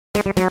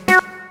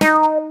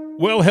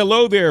Well,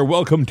 hello there.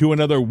 Welcome to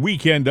another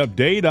weekend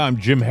update. I'm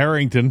Jim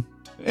Harrington.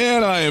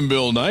 And I am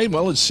Bill Knight.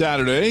 Well, it's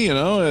Saturday, you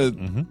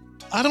know.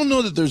 I don't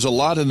know that there's a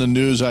lot in the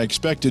news. I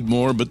expected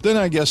more, but then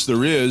I guess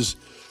there is,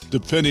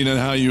 depending on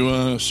how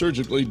you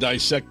surgically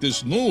dissect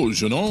this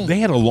news, you know. They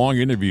had a long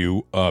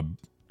interview.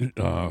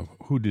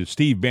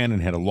 Steve Bannon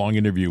had a long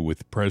interview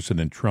with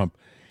President Trump,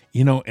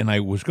 you know, and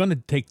I was going to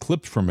take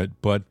clips from it,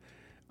 but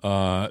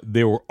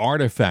there were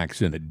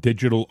artifacts in it,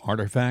 digital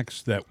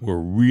artifacts that were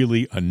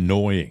really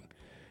annoying.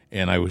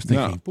 And I was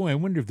thinking, boy, I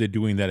wonder if they're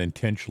doing that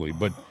intentionally,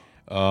 but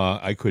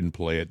I couldn't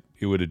play it.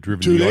 It would have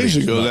driven 2 the days audience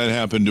ago nuts. that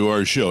happened to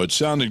our show. It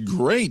sounded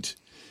great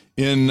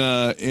in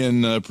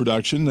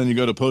production. Then you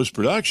go to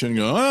post-production and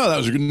go, oh, that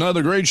was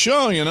another great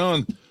show, you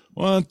know.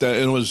 And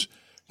it was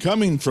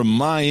coming from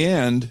my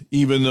end,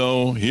 even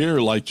though here,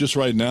 like just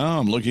right now,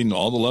 I'm looking,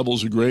 all the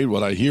levels are great.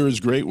 What I hear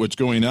is great. What's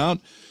going out,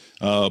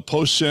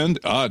 post-send,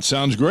 it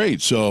sounds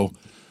great. So,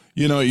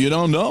 you know, you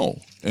don't know.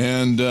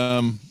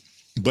 And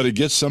but it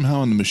gets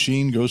somehow in the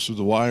machine, goes through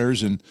the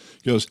wires, and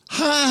goes,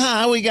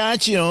 ha, we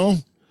got you.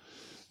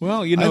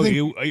 Well, you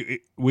know,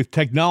 with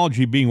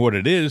technology being what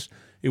it is,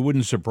 it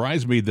wouldn't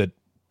surprise me that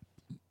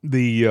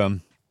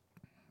the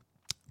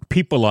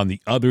people on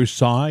the other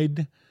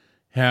side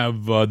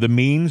have the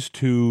means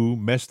to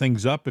mess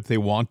things up if they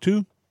want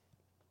to,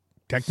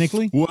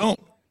 technically. Well,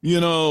 you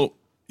know,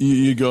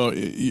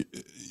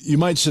 you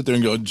might sit there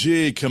and go,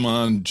 gee, come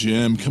on,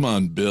 Jim, come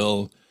on,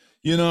 Bill.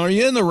 You know, are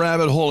you in the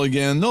rabbit hole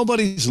again?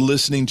 Nobody's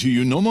listening to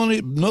you.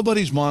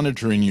 Nobody's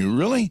monitoring you.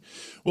 Really?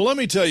 Well, let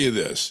me tell you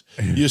this.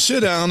 You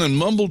sit down and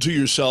mumble to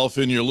yourself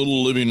in your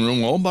little living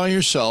room all by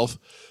yourself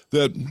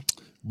that,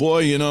 boy,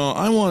 you know,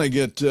 I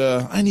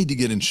need to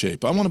get in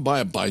shape. I want to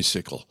buy a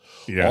bicycle.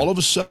 Yeah. All of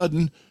a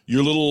sudden,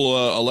 your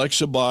little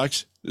Alexa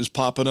box is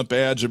popping up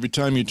ads every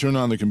time you turn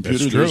on the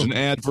computer. There's an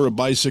ad for a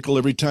bicycle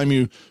every time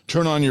you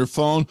turn on your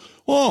phone.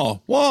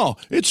 Wow,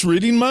 it's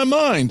reading my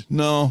mind.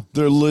 No,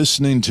 they're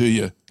listening to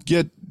you.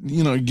 Get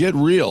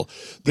real.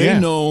 They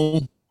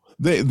know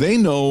they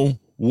know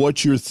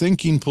what you're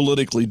thinking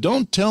politically.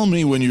 Don't tell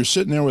me when you're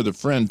sitting there with a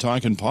friend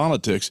talking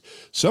politics,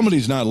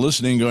 somebody's not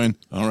listening going,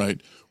 all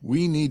right,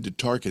 we need to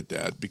target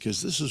that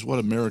because this is what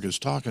America's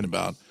talking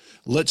about.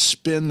 Let's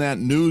spin that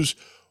news.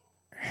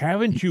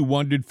 Haven't you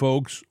wondered,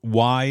 folks,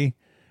 why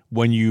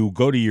when you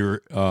go to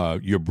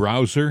your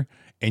browser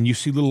and you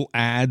see little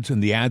ads,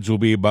 and the ads will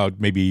be about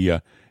maybe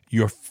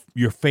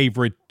your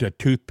favorite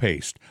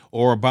toothpaste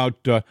or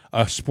about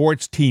a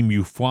sports team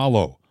you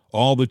follow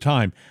all the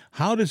time.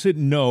 How does it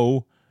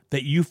know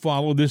that you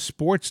follow this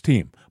sports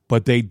team?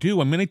 But they do.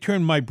 I'm going to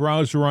turn my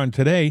browser on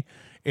today,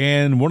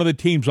 and one of the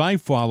teams I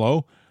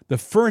follow, the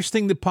first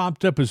thing that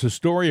popped up is a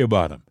story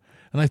about them.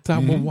 And I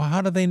thought, well,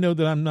 how do they know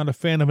that I'm not a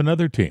fan of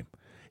another team?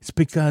 It's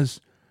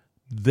because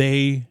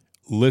they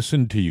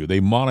listen to you. They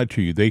monitor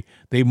you.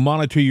 They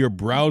monitor your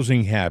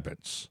browsing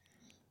habits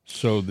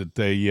so that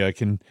they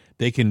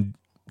can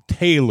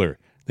tailor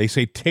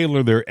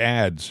their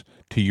ads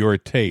to your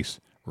taste.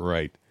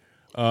 Right.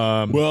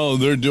 Well,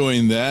 they're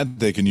doing that.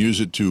 They can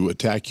use it to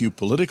attack you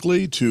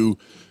politically, to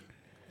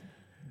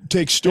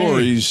take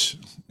stories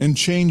and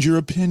change your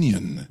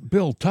opinion.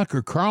 Bill,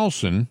 Tucker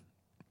Carlson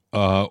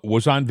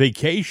was on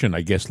vacation,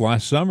 I guess,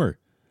 last summer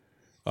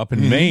up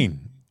in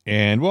Maine.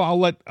 And well,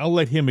 I'll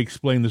let him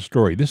explain the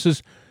story. This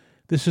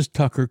is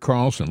Tucker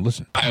Carlson.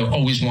 Listen. I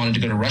always wanted to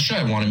go to Russia.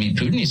 I want to meet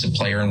Putin. He's a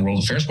player in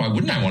world affairs. Why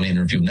wouldn't I want to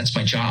interview him? That's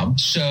my job.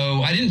 So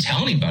I didn't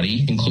tell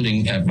anybody,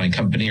 including at my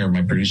company or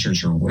my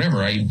producers or whatever.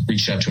 I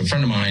reached out to a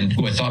friend of mine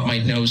who I thought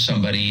might know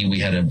somebody. We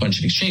had a bunch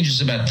of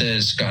exchanges about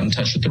this, got in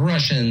touch with the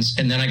Russians.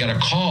 And then I got a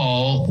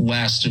call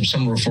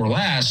summer before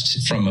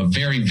last from a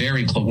very,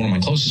 very one of my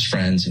closest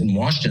friends in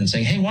Washington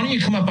saying, hey, why don't you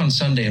come up on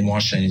Sunday in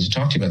Washington? I need to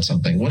talk to you about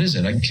something. What is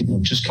it? I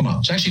can just come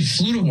up. So I actually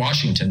flew to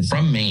Washington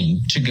from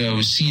Maine to go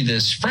see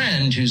this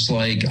friend who's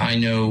like, I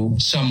know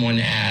someone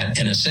at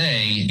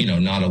NSA, you know,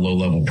 not a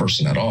low-level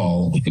person at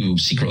all, who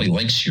secretly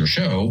likes your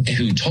show,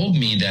 who told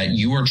me that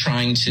you were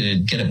trying to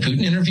get a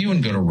Putin interview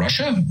and go to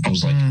Russia. I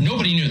was like,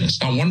 nobody knew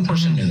this. Not one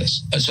person knew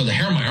this. So the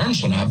hair on my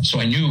arms went up. So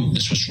I knew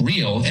this was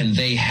real. And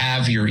they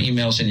have your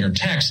emails and your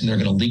texts, and they're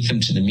going to leak them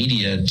to the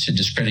media to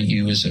discredit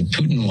you as a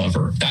Putin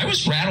lover. I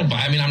was rattled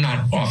I'm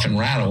not often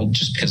rattled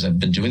just because I've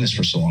been doing this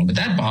for so long, but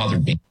that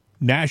bothered me.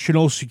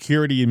 National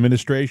Security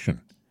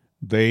Administration.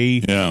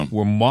 They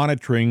were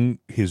monitoring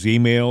his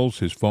emails,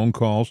 his phone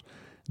calls.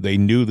 They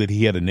knew that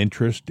he had an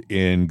interest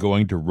in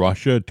going to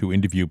Russia to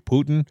interview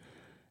Putin,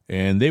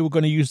 and they were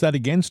going to use that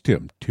against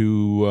him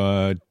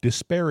to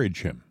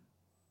disparage him.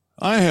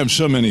 I have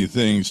so many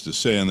things to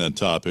say on that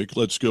topic.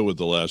 Let's go with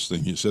the last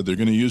thing you said. They're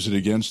going to use it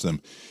against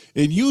them.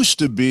 It used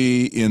to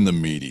be in the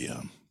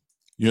media.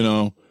 You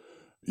know,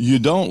 you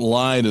don't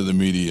lie to the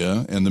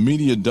media, and the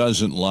media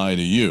doesn't lie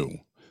to you.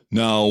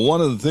 Now,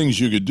 one of the things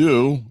you could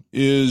do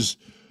is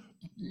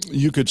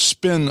you could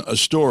spin a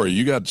story.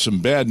 You got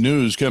some bad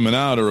news coming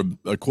out or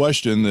a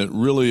question that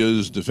really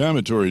is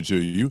defamatory to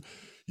you.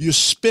 You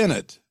spin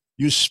it.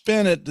 You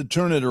spin it to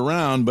turn it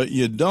around, but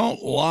you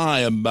don't lie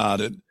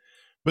about it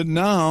But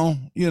now,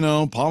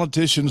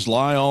 politicians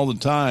lie all the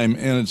time,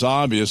 and it's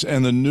obvious,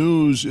 and the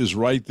news is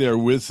right there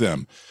with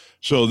them.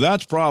 So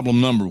that's problem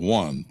number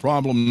one.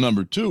 Problem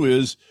number two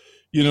is,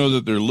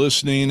 that they're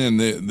listening and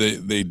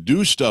they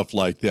do stuff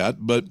like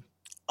that. But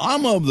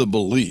I'm of the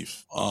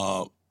belief,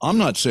 I'm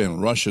not saying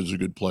Russia's a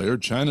good player,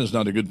 China's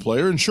not a good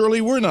player, and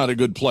surely we're not a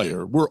good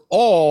player.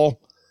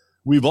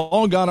 We've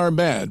all got our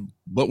bad,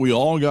 but we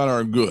all got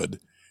our good.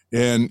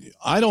 And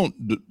I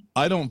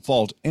don't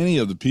fault any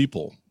of the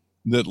people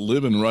that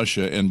live in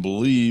Russia and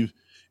believe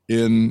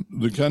in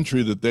the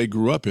country that they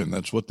grew up in.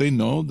 That's what they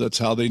know. That's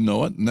how they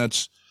know it. And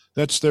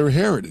that's their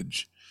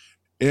heritage.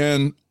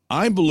 And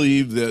I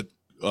believe that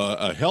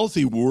a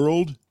healthy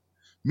world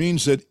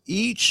means that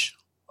each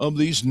of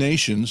these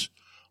nations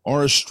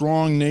are a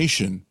strong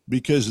nation,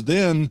 because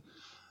then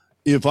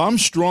if I'm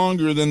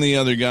stronger than the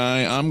other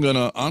guy, I'm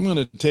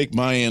gonna take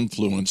my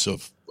influence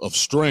of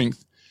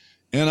strength,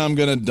 and I'm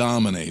gonna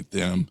dominate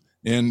them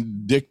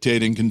and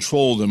dictate and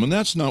control them. And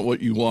that's not what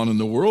you want in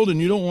the world,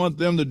 and you don't want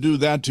them to do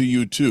that to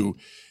you too.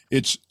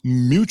 It's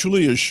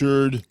mutually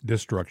assured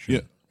destruction.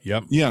 Yeah.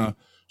 Yep. Yeah.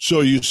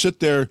 So you sit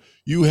there,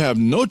 you have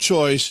no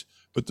choice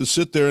but to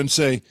sit there and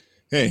say,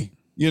 hey,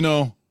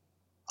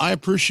 I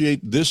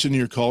appreciate this in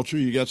your culture.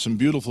 You got some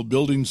beautiful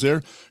buildings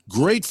there,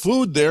 great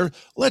food there.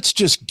 Let's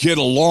just get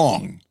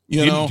along.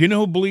 Do you know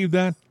who believed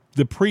that?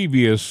 The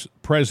previous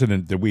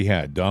president that we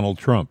had, Donald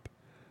Trump.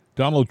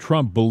 Donald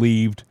Trump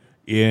believed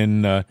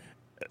in a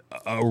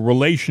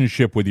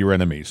relationship with your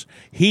enemies.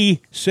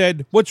 He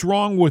said, what's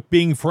wrong with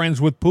being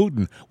friends with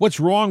Putin? What's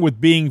wrong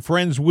with being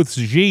friends with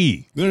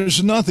Xi?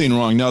 There's nothing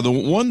wrong. Now, the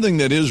one thing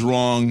that is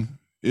wrong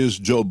is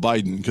Joe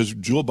Biden, because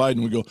Joe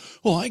Biden would go,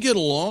 well, I get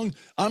along.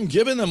 I'm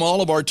giving them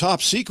all of our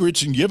top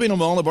secrets and giving them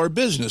all of our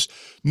business.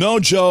 No,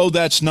 Joe,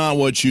 that's not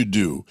what you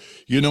do.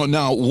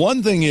 Now,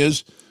 one thing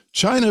is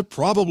China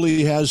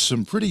probably has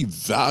some pretty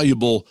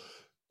valuable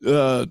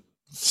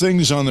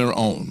things on their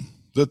own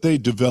that they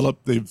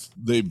developed,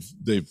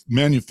 they've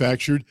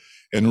manufactured,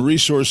 and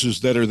resources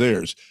that are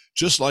theirs.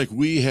 Just like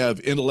we have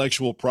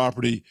intellectual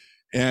property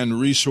and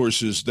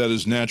resources that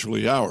is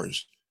naturally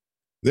ours.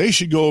 They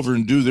should go over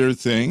and do their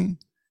thing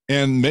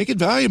and make it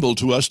valuable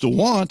to us to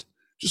want,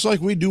 just like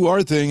we do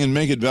our thing and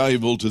make it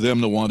valuable to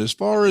them to want. As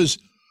far as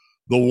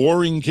the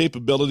warring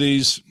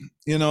capabilities,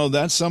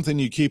 that's something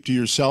you keep to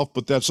yourself,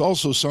 but that's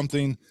also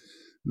something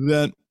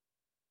that,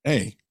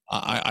 hey,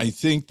 I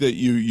think that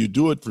you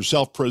do it for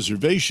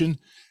self-preservation,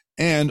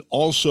 and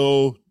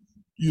also,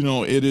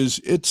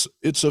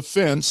 it's a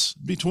fence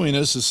between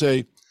us to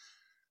say,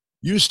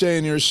 you stay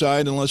on your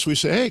side unless we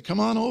say, hey, come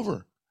on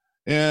over.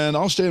 And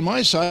I'll stay on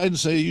my side and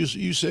say,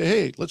 you say,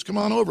 hey, let's come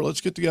on over.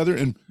 Let's get together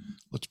and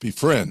let's be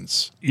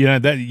friends. Yeah,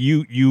 that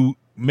you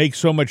make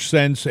so much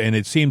sense, and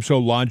it seems so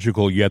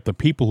logical, yet the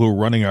people who are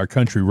running our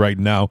country right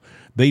now,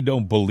 they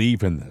don't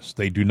believe in this.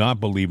 They do not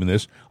believe in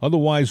this.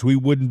 Otherwise, we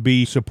wouldn't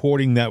be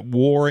supporting that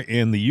war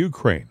in the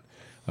Ukraine.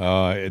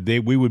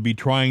 We would be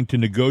trying to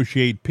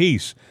negotiate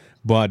peace.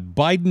 But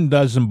Biden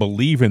doesn't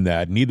believe in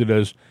that. Neither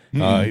does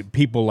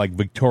people like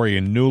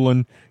Victoria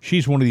Nuland.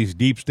 She's one of these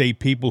deep state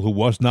people who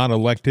was not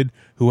elected,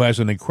 who has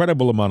an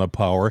incredible amount of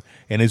power,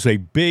 and is a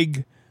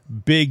big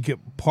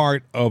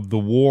part of the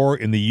war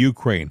in the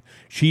Ukraine.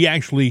 She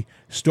actually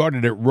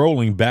started it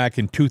rolling back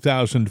in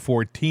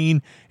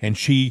 2014, and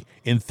she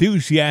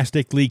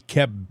enthusiastically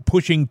kept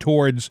pushing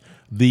towards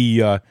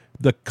the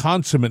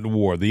consummate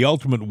war, the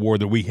ultimate war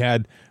that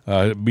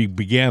we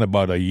began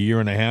about a year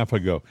and a half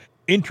ago.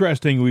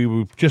 Interesting,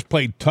 we just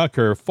played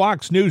Tucker.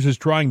 Fox News is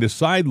trying to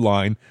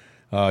sideline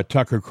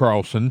Tucker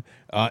Carlson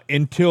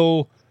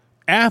until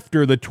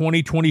after the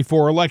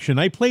 2024 election.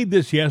 I played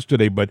this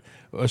yesterday, but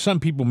some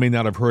people may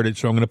not have heard it,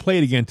 so I'm going to play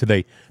it again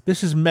today.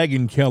 This is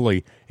Megyn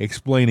Kelly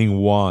explaining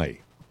why.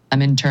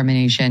 I'm in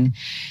termination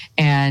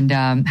and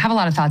have a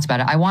lot of thoughts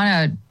about it. I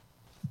want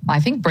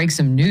to, break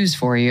some news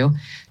for you.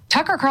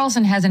 Tucker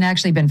Carlson hasn't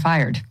actually been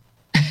fired.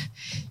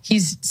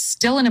 He's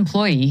still an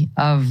employee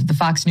of the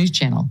Fox News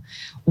channel.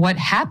 What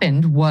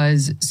happened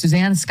was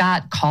Suzanne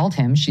Scott called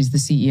him, she's the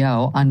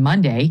CEO, on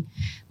Monday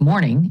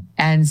morning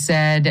and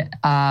said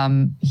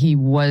he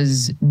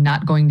was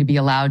not going to be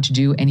allowed to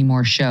do any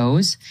more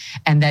shows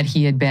and that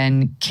he had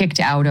been kicked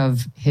out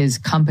of his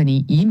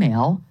company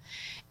email.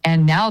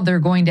 And now they're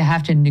going to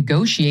have to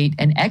negotiate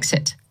an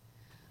exit.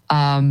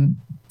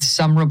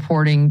 Some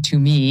reporting to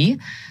me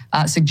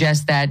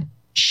suggests that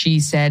she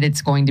said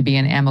it's going to be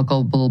an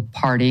amicable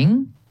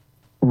parting.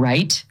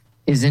 Right,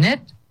 isn't it?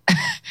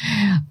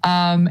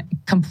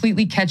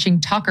 Completely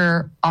catching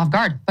Tucker off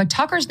guard. But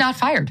Tucker's not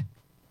fired.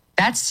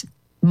 That's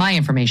my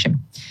information,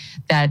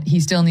 that he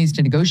still needs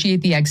to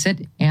negotiate the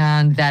exit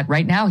and that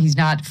right now he's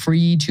not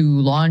free to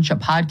launch a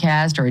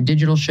podcast or a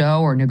digital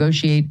show or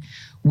negotiate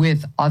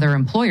with other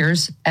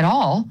employers at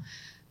all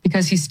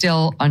because he's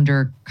still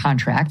under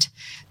contract.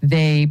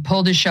 They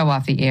pulled his show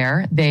off the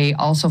air. They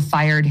also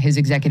fired his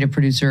executive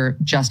producer,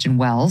 Justin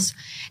Wells.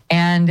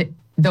 And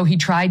though he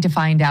tried to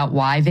find out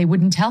why, they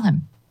wouldn't tell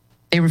him.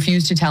 They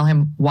refused to tell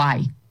him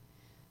why.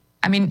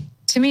 I mean,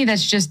 to me,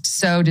 that's just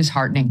so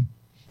disheartening.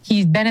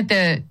 He'd been at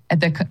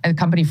the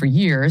company for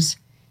years.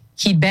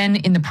 He'd been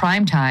in the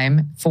prime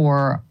time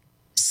for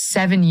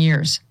 7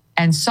 years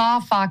and saw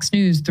Fox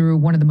News through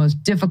one of the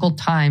most difficult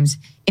times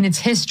in its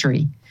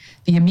history,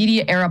 the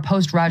immediate era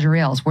post Roger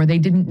Ailes, where they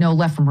didn't know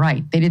left from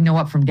right. They didn't know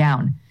up from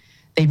down.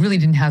 They really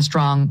didn't have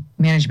strong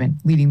management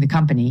leading the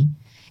company.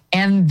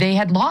 And they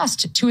had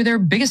lost two of their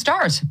biggest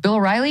stars, Bill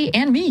O'Reilly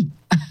and me,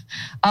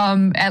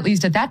 at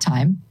least at that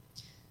time.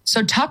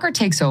 So Tucker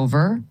takes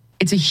over.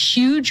 It's a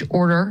huge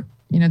order,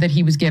 that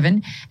he was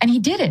given, and he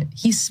did it.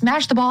 He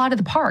smashed the ball out of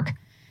the park,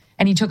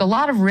 and he took a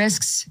lot of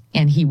risks,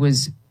 and he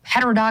was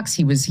heterodox.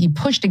 He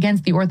pushed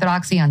against the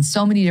orthodoxy on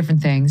so many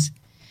different things.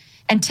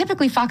 And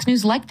typically Fox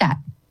News liked that.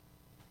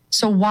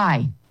 So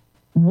why?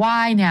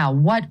 Why now?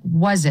 What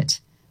was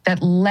it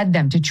that led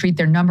them to treat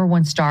their number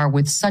one star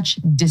with such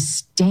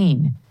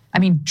disdain? I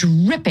mean,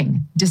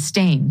 dripping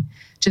disdain,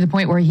 to the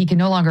point where he can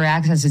no longer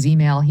access his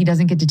email. He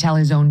doesn't get to tell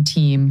his own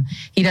team.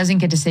 He doesn't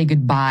get to say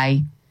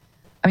goodbye.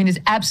 I mean, it's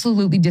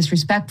absolutely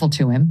disrespectful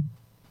to him.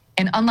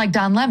 And unlike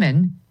Don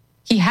Lemon,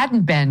 he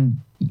hadn't been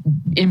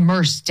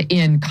immersed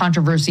in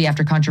controversy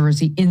after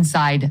controversy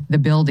inside the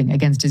building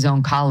against his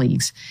own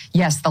colleagues.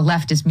 Yes, the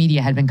leftist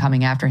media had been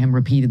coming after him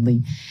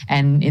repeatedly.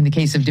 And in the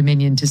case of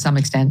Dominion, to some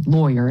extent,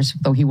 lawyers,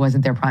 though he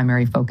wasn't their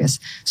primary focus.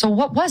 So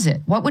what was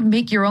it? What would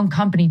make your own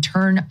company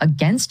turn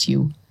against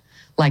you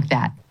like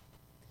that?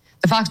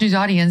 The Fox News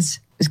audience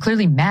is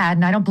clearly mad,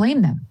 and I don't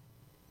blame them.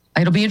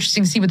 It'll be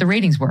interesting to see what the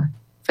ratings were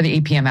for the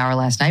 8 p.m. hour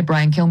last night.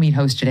 Brian Kilmeade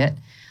hosted it.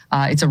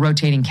 It's a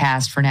rotating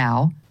cast for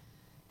now.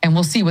 And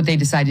we'll see what they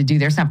decide to do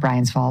there. It's not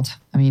Brian's fault.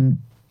 I mean,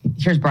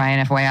 here's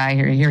Brian,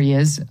 FYI. Here he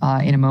is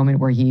in a moment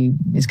where he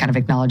is kind of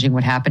acknowledging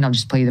what happened. I'll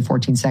just play you the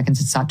 14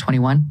 seconds. It's SOT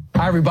 21.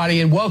 Hi,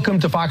 everybody, and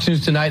welcome to Fox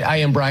News Tonight. I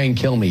am Brian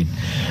Kilmeade.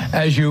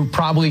 As you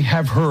probably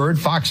have heard,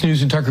 Fox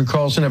News and Tucker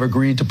Carlson have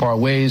agreed to part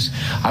ways.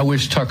 I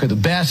wish Tucker the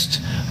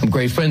best. I'm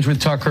great friends with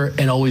Tucker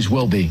and always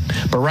will be.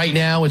 But right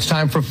now, it's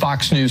time for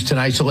Fox News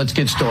Tonight, so let's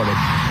get started.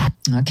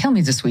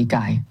 Kilmeade's a sweet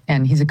guy,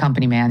 and he's a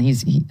company man.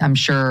 I'm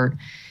sure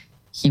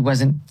he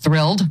wasn't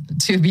thrilled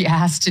to be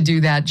asked to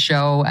do that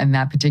show on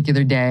that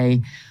particular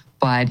day,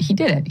 but he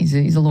did it.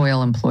 He's a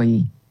loyal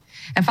employee.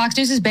 And Fox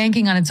News is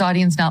banking on its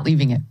audience not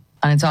leaving it,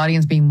 on its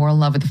audience being more in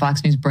love with the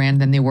Fox News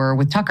brand than they were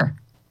with Tucker.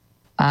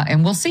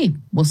 And we'll see.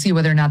 We'll see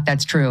whether or not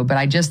that's true. But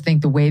I just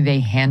think the way they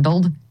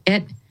handled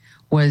it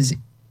was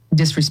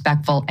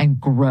disrespectful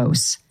and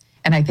gross.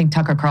 And I think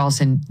Tucker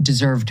Carlson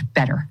deserved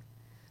better.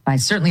 I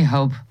certainly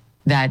hope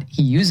that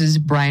he uses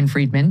Brian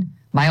Friedman,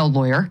 my old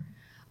lawyer,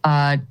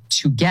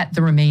 to get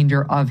the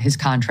remainder of his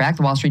contract.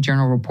 The Wall Street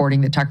Journal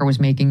reporting that Tucker was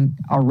making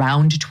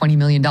around $20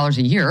 million a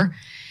year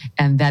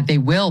and that they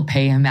will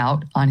pay him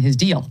out on his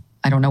deal.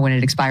 I don't know when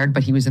it expired,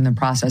 but he was in the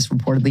process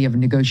reportedly of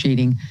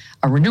negotiating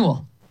a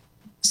renewal.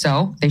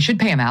 So they should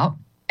pay him out,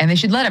 and they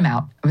should let him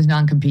out of his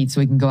non-compete so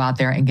he can go out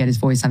there and get his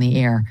voice on the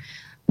air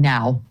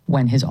now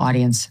when his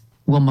audience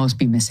will most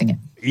be missing it.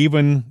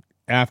 Even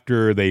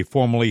after they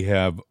formally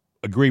have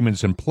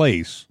agreements in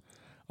place,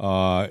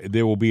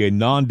 there will be a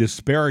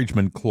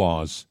non-disparagement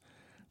clause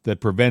that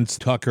prevents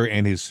Tucker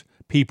and his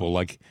people.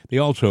 Like they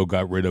also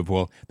got rid of,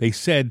 they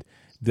said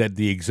that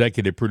the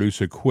executive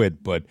producer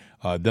quit, but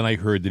then I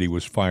heard that he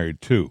was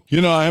fired too.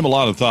 I have a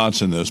lot of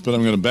thoughts in this, but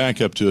I'm going to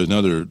back up to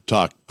another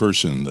talk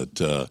person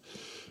that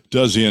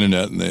does the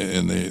internet,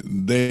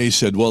 and they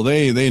said, well,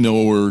 they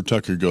know where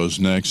Tucker goes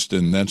next,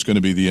 and that's going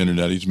to be the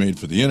internet. He's made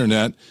for the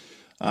internet.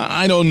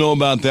 I don't know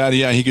about that.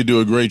 Yeah, he could do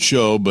a great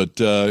show, but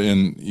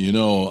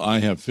I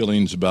have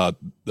feelings about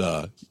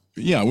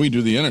we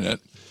do the internet,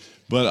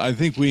 but I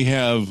think we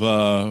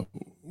come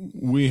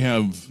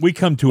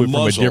to it from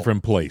a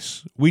different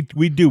place. We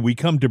do. We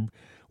come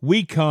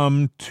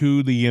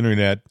to the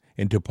internet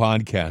and to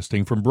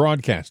podcasting from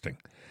broadcasting,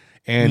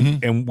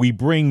 and we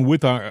bring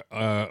with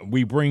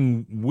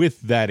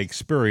that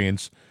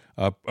experience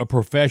a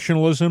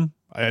professionalism.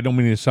 I don't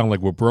mean to sound like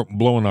we're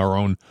blowing our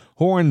own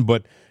horn,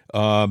 but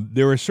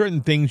there are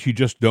certain things you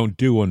just don't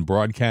do in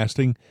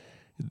broadcasting,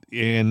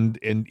 and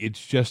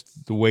it's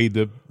just the way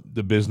the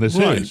business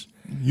is.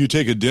 You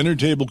take a dinner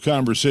table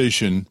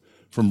conversation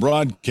from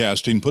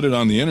broadcasting, put it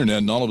on the internet,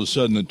 and all of a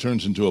sudden it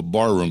turns into a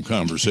barroom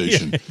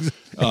conversation.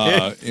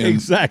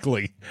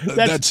 Exactly.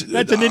 That's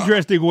an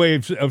interesting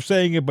way of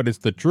saying it, but it's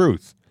the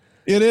truth.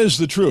 It is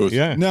the truth.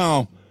 Yeah.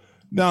 Now,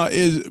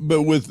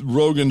 but with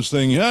Rogan's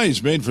thing,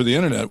 he's made for the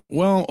internet.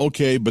 Well,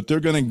 okay, but they're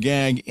going to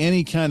gag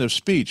any kind of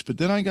speech. But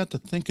then I got to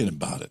thinking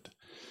about it.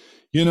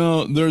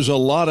 There's a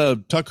lot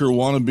of Tucker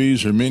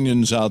wannabes or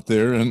minions out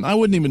there, and I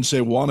wouldn't even say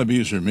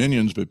wannabes or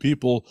minions, but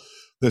people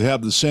that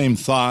have the same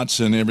thoughts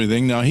and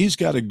everything. Now, he's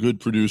got a good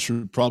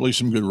producer, probably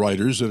some good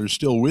writers that are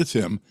still with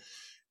him,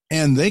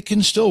 and they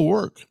can still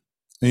work,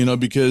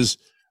 because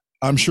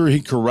I'm sure he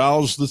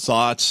corrals the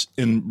thoughts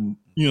and,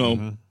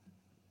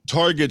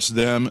 targets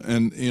them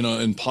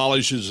and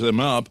polishes them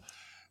up.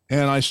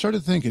 And I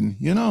started thinking,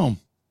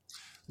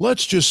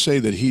 let's just say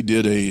that he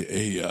did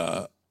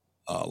a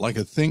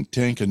think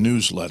tank, a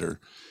newsletter,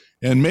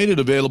 and made it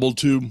available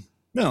to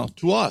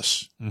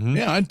us.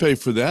 Yeah, I'd pay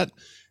for that.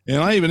 And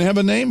I even have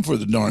a name for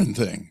the darn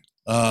thing.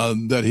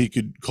 that he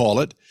could call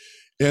it.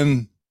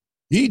 And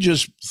he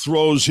just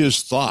throws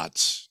his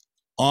thoughts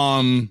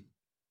on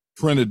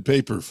printed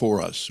paper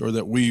for us, or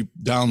that we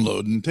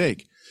download and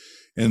take.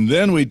 And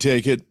then we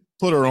take it,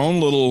 put our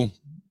own little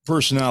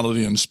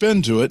personality and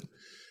spin to it.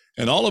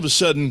 And all of a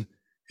sudden,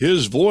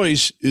 his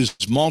voice is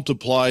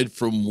multiplied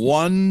from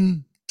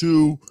 1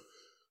 to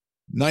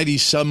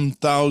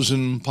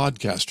 97,000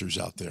 podcasters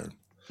out there.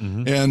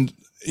 Mm-hmm. And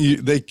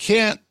they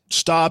can't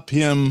stop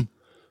him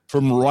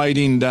from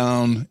writing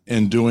down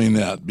and doing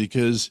that,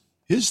 because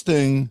his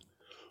thing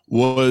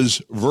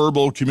was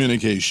verbal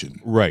communication.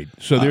 Right.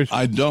 So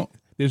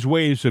there's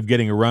ways of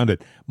getting around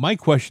it. My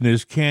question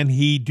is, can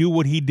he do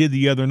what he did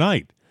the other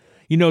night?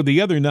 You know,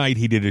 the other night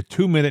he did a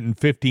 2-minute and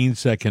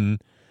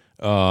 15-second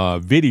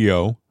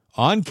video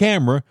on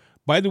camera,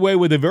 by the way,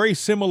 with a very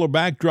similar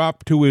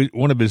backdrop to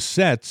one of his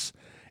sets,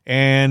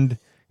 and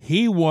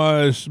he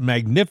was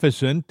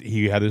magnificent.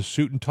 He had his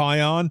suit and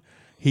tie on.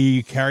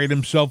 He carried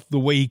himself the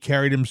way he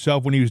carried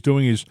himself when he was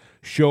doing his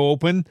show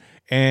open,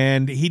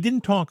 and he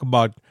didn't talk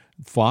about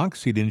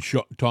Fox. He didn't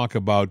talk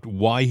about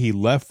why he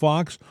left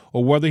Fox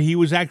or whether he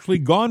was actually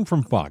gone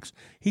from Fox.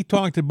 He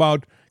talked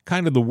about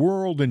kind of the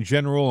world in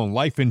general and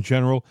life in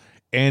general.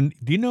 And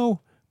do you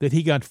know that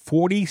he got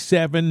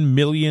 47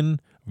 million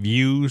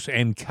views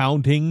and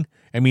counting?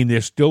 I mean,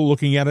 they're still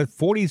looking at it.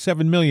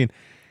 47 million.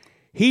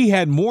 He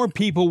had more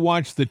people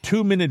watch the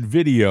 2-minute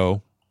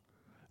video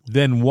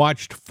than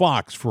watched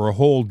Fox for a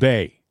whole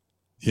day.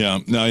 Yeah.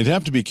 Now, he'd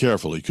have to be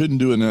careful. He couldn't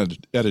do an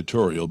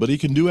editorial, but he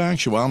can do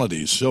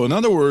actualities. So, in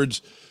other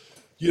words,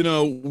 you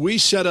know, we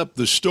set up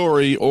the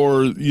story,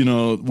 or, you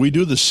know, we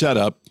do the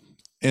setup,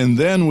 and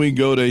then we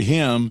go to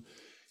him,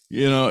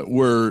 you know,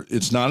 where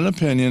it's not an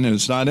opinion and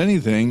it's not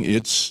anything.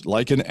 It's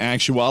like an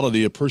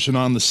actuality, a person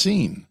on the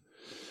scene.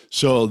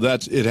 So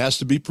it has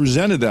to be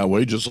presented that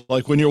way, just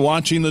like when you're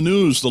watching the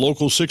news, the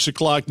local 6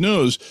 o'clock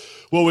news.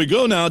 Well, we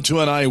go now to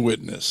an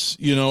eyewitness,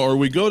 you know, or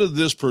we go to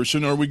this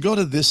person, or we go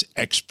to this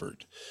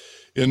expert.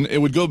 And it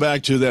would go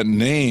back to that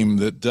name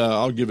that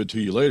I'll give it to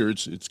you later.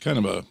 It's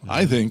kind of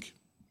I think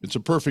it's a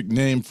perfect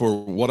name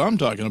for what I'm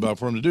talking about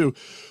for him to do.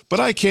 But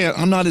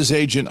I'm not his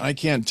agent. I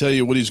can't tell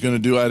you what he's going to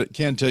do. I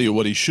can't tell you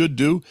what he should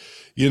do,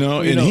 you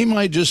know, he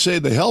might just say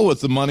the hell with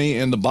the money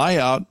and the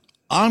buyout.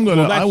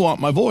 I want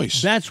my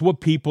voice. That's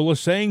what people are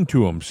saying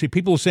to him. See,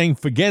 people are saying,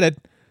 forget it,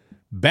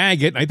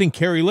 bag it. I think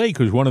Kerry Lake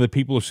was one of the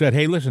people who said,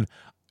 hey, listen,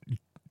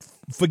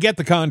 forget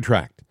the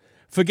contract.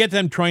 Forget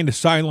them trying to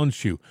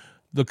silence you.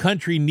 The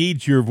country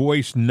needs your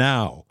voice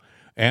now.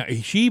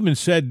 She even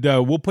said,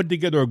 we'll put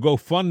together a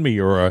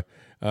GoFundMe or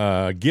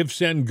a Give,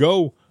 Send,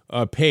 Go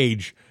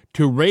page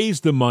to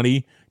raise the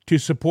money to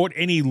support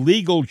any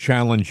legal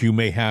challenge you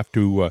may have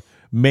to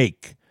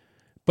make.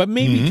 But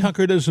maybe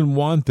Tucker doesn't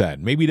want that.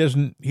 Maybe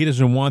he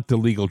doesn't want the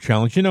legal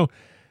challenge. You know,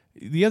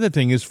 the other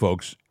thing is,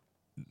 folks,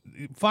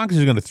 Fox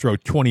is going to throw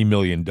 $20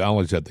 million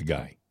at the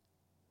guy.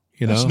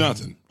 You know? That's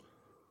nothing.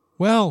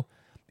 Well,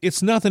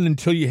 it's nothing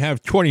until you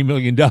have $20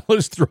 million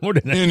thrown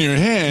in your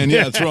hand,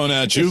 thrown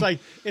at you.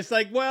 It's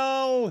like,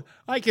 well,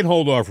 I can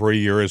hold off for a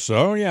year or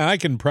so. Yeah, I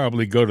can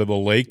probably go to the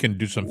lake and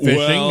do some fishing.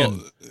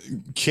 Well,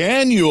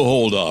 can you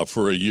hold off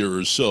for a year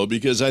or so?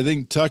 Because I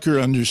think Tucker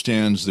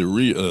understands the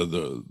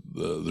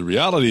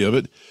reality of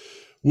it.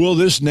 Will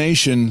this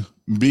nation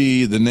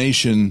be the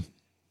nation,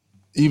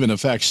 even a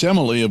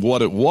facsimile of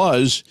what it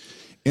was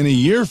in a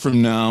year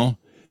from now,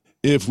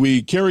 if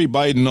we carry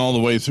Biden all the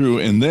way through,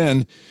 and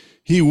then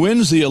he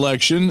wins the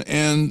election?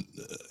 And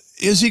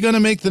is he going to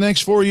make the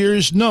next 4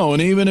 years? No.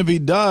 And even if he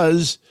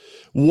does,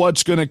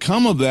 what's going to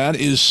come of that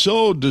is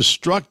so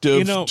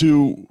destructive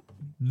to...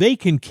 They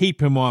can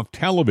keep him off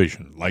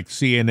television, like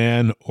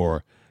CNN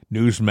or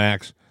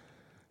Newsmax.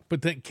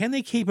 But can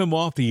they keep him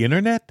off the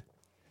internet?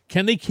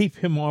 Can they keep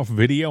him off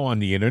video on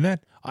the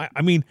internet?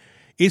 I mean,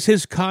 is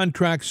his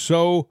contract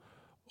so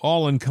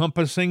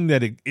all-encompassing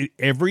that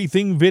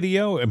everything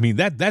video? I mean,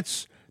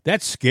 that's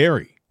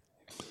scary.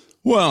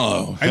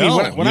 Well,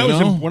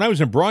 when I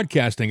was in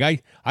broadcasting,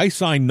 I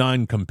signed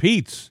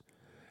non-competes.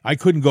 I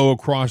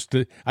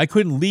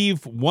couldn't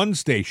leave one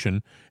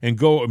station and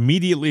go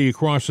immediately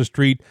across the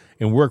street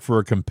and work for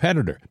a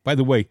competitor. By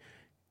the way,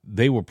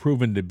 they were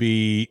proven to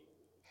be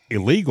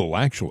illegal,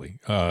 actually,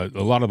 a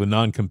lot of the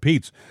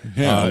non-competes.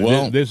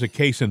 Yeah, there's a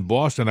case in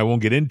Boston, I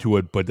won't get into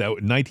it, but in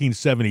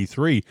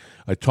 1973,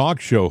 a talk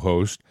show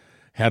host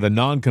had a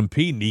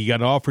non-compete, and he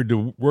got offered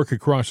to work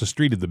across the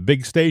street at the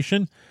big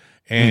station,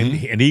 and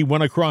he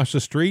went across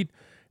the street,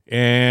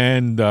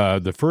 and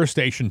the first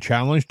station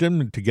challenged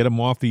him to get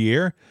him off the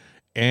air,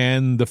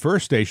 and the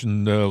first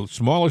station, the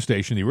smaller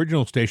station, the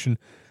original station,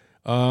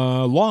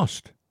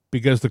 lost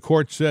because the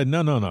court said,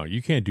 no,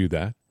 you can't do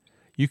that.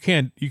 You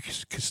can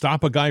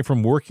stop a guy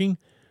from working.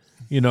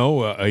 You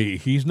know,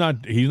 he's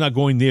not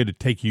going there to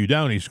take you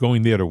down. He's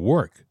going there to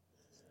work.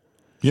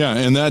 Yeah,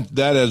 and that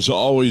has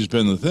always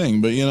been the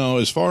thing. But, you know,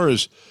 as far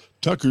as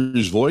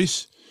Tucker's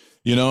voice,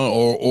 you know,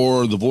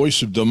 or the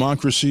voice of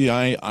democracy,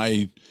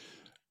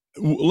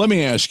 let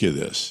me ask you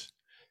this.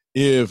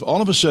 If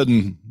all of a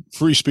sudden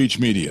free speech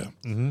media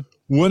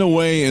went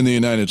away in the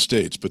United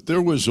States, but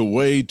there was a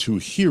way to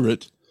hear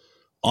it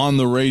on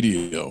the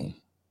radio.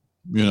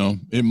 You know,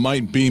 it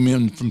might beam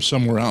in from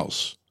somewhere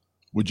else.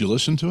 Would you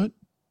listen to it?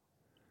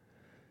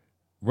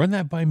 Run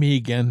that by me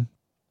again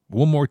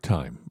one more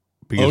time.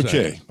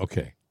 Okay.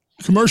 Okay.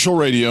 Commercial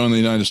radio in the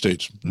United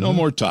States. No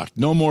more talk.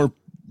 No more,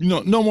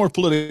 no more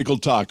political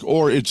talk,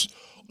 or it's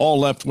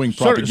all left-wing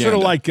propaganda. Sort of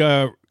like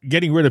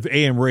getting rid of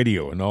AM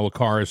radio and all the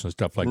cars and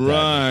stuff like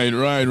that.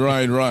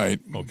 Right.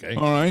 Okay.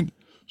 All right.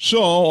 So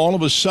all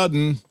of a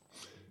sudden,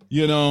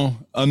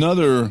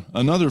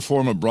 another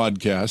form of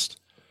broadcast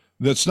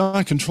that's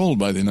not controlled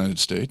by the United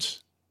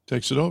States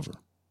takes it over.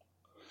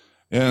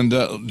 And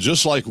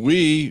just like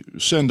we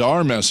send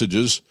our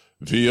messages,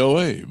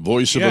 VOA,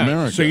 Voice of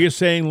America. So you're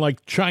saying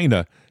like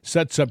China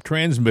sets up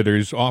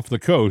transmitters off the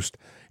coast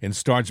and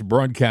starts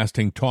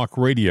broadcasting talk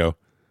radio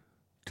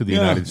to the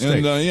United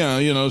States.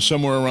 And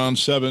somewhere around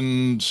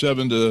 7 to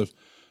 7.9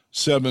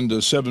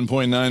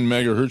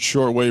 megahertz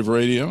shortwave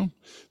radio.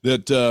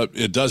 That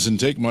it doesn't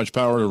take much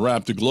power to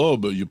wrap the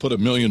globe, but you put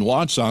 1 million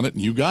watts on it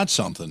and you got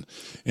something.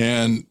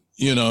 And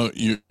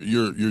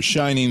you're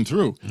shining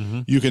through.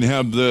 Mm-hmm. You can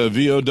have the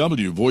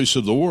VOW, Voice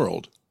of the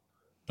World.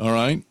 All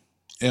right.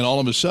 And all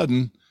of a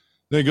sudden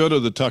they go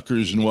to the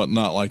Tuckers and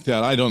whatnot like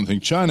that. I don't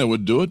think China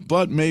would do it,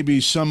 but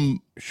maybe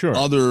some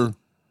other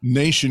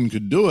nation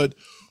could do it,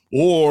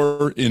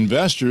 or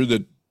investor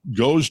that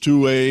goes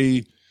to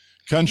a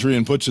country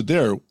and puts it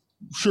there.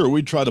 Sure,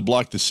 we'd try to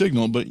block the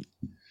signal, but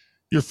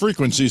your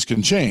frequencies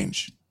can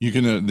change. You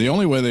can. The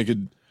only way they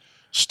could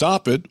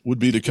stop it would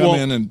be to come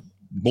in and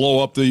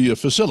blow up the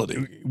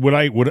facility. Would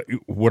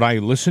I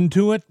listen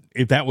to it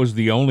if that was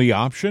the only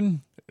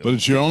option? But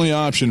it's your only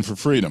option for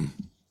freedom.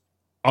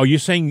 Are you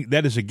saying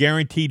that is a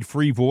guaranteed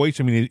free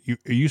voice? I mean,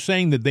 are you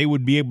saying that they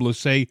would be able to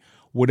say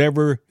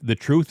whatever the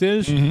truth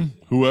is? Mm-hmm.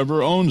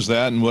 Whoever owns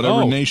that and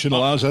whatever nation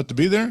allows that to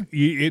be there?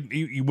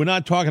 We're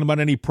not talking about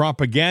any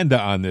propaganda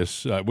on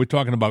this. We're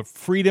talking about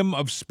freedom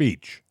of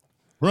speech.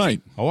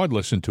 Right. Oh, I'd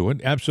listen to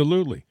it.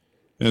 Absolutely.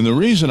 And the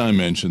reason I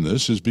mention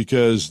this is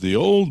because the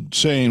old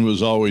saying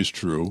was always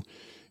true,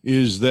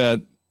 is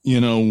that,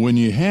 when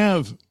you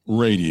have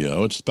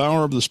radio, it's the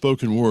power of the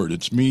spoken word.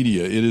 It's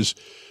media. It is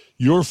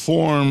your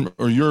form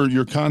or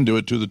your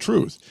conduit to the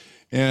truth.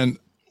 And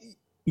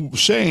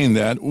saying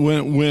that,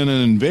 when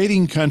an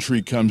invading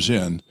country comes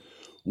in,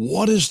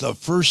 what is the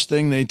first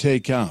thing they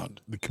take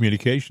out? The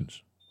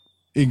communications.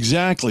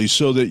 Exactly,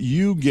 so that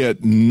you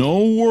get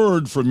no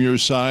word from your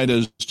side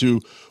as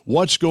to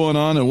what's going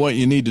on and what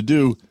you need to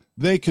do.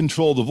 They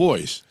control the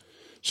voice.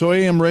 So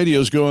AM radio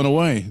is going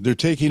away. They're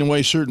taking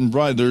away certain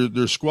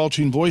they're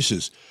squelching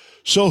voices.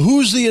 So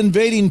who's the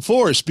invading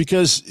force?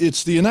 Because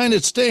it's the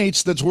United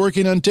States that's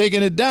working on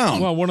taking it down.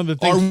 Well, one of the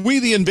things, are we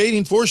the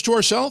invading force to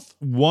ourselves?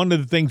 One of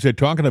the things they're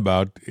talking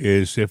about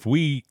is if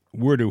we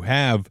were to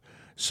have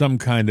some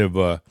kind of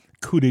a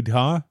coup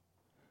d'etat,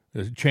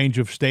 a change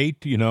of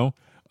state,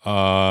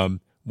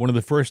 one of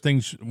the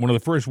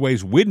first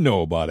ways we'd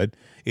know about it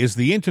is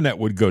the internet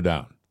would go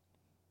down.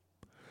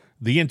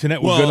 The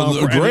internet would go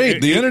down.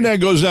 Great. The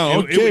internet goes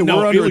down. Okay,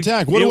 we're under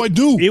attack. What do I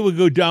do? It would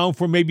go down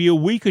for maybe a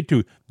week or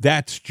two.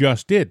 That's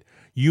just it.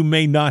 You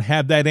may not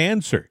have that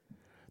answer.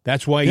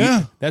 That's why.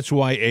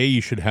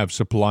 You should have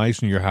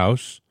supplies in your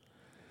house.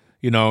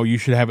 You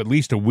should have at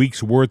least a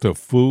week's worth of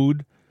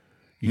food.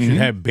 You should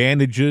have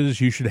bandages.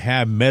 You should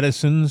have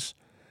medicines,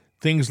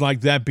 things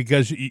like that,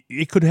 because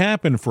it could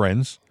happen,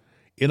 friends.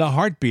 In a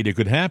heartbeat, it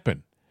could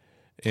happen.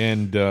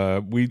 And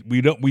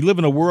we live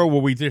in a world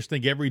where we just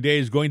think every day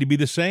is going to be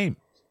the same,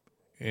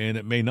 and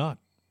it may not.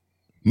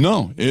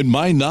 No, it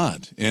might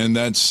not, and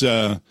that's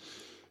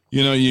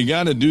you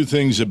got to do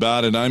things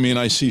about it. I mean,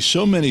 I see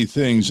so many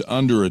things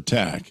under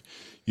attack.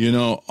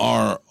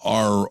 Our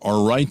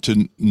right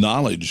to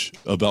knowledge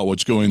about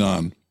what's going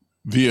on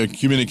via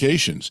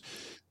communications,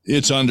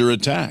 it's under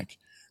attack.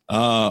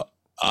 Our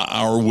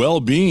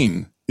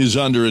well-being is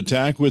under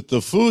attack with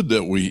the food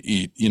that we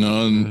eat,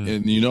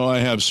 and I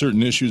have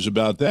certain issues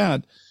about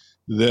that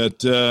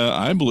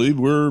I believe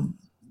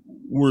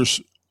we're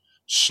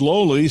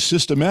slowly,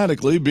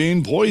 systematically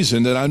being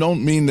poisoned. And I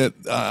don't mean that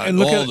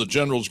all the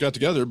generals got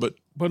together, but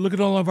look at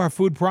all of our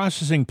food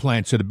processing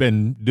plants that have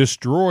been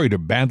destroyed or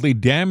badly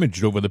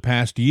damaged over the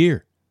past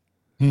year.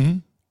 Mm-hmm.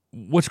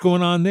 What's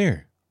going on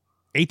there?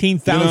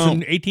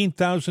 18,000,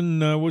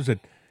 was it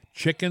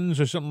chickens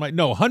or something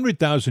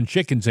 100,000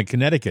 chickens in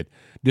Connecticut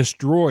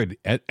destroyed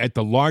at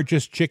the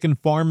largest chicken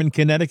farm in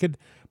Connecticut.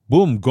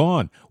 Boom,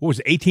 gone. What was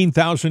it,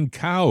 18,000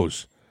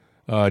 cows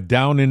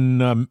down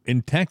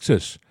in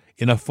Texas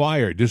in a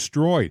fire,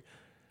 destroyed.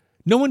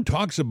 No one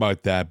talks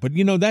about that, but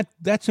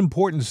that's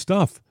important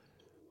stuff.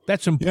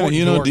 That's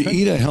important. To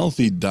eat a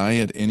healthy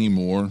diet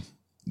anymore,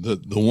 the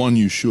one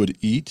you should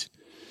eat,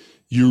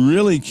 you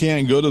really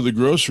can't go to the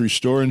grocery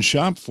store and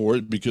shop for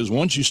it, because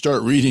once you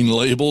start reading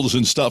labels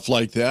and stuff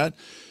like that,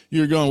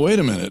 you're going, wait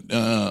a minute,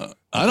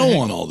 I don't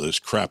want all this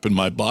crap in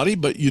my body,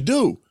 but you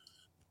do,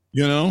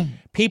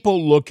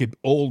 People look at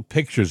old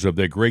pictures of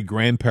their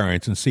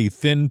great-grandparents and see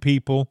thin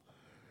people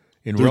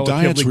Their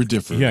diets were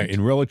different. Yeah,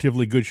 in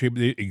relatively good shape.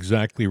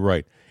 Exactly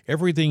right.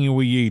 Everything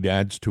we eat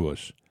adds to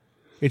us.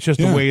 It's just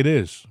the way it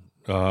is.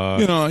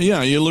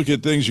 You look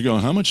at things, you go,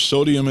 how much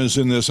sodium is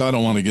in this? I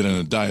don't want to get in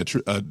a diet,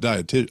 you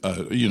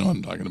know what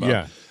I'm talking about.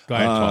 Yeah,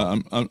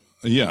 diet talk.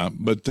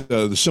 But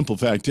the simple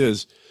fact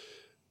is,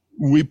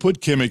 we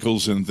put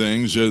chemicals in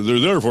things. They're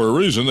there for a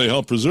reason. They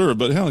help preserve.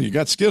 But hell, you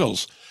got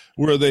Skittles,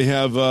 where they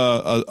have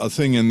a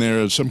thing in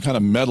there, some kind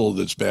of metal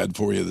that's bad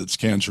for you, that's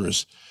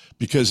cancerous,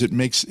 because it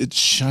makes it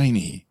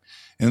shiny.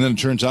 And then it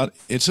turns out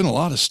it's in a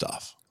lot of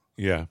stuff.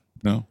 Yeah.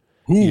 No.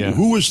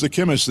 Who was the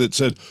chemist that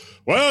said,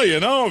 well,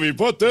 if you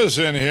put this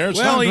in here, it's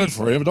not good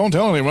for you, but don't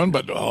tell anyone,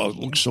 but it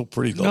looks so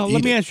pretty. Now,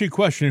 let me ask you a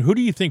question. Who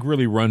do you think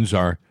really runs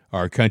our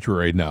country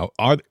right now?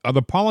 Are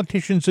the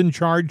politicians in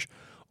charge,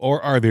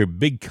 or are there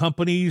big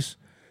companies,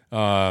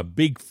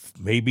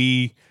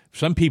 maybe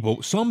some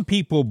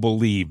people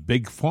believe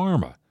Big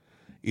Pharma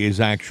is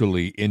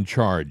actually in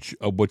charge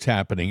of what's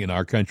happening in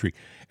our country.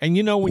 And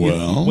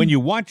when you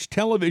watch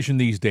television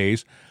these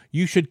days,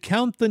 you should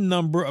count the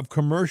number of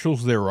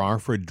commercials there are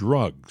for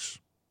drugs.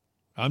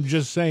 I'm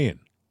just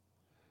saying.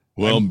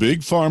 Well,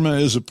 Big Pharma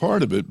is a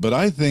part of it, but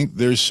I think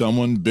there's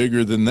someone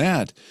bigger than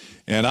that.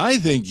 And I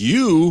think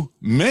you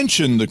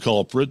mentioned the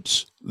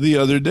culprits the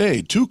other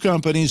day. 2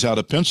 companies out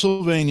of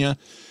Pennsylvania,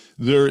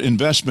 they're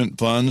investment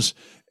funds,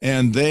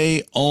 and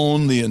they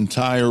own the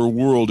entire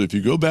world. If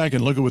you go back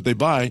and look at what they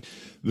buy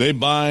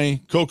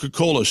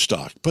Coca-Cola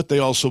stock, but they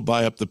also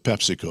buy up the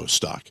PepsiCo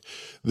stock.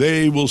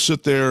 They will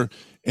sit there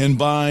and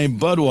buy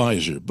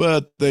Budweiser,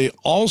 but they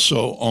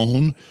also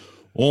own,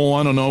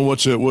 I don't know,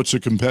 what's a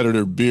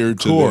competitor beer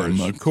to them?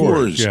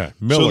 Coors. Yeah,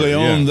 Miller, so they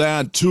own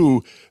that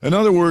too. In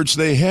other words,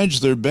 they hedge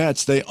their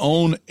bets. They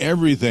own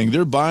everything.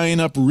 They're buying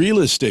up real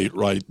estate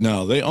right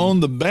now. They own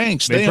the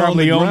banks. They own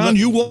the ground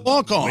you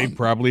walk on. They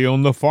probably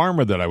own the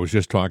pharma that I was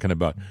just talking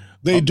about.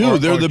 They do.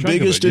 They're the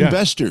biggest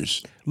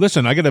investors.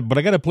 Listen, I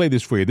gotta play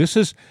this for you. This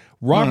is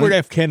Robert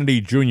F. Kennedy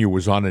Jr.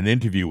 was on an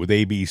interview with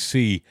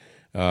ABC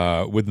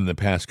within the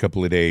past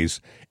couple of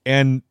days,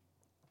 and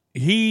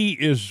he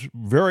is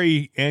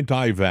very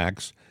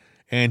anti-vax,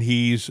 and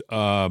he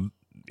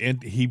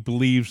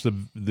believes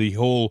the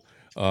whole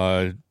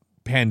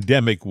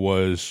pandemic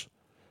was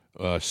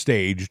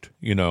staged.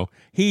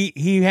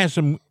 He has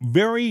some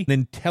very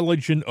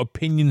intelligent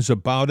opinions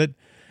about it,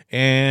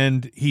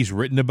 and he's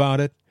written about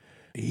it.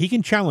 He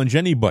can challenge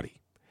anybody.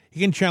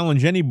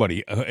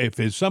 If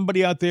there's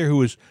somebody out there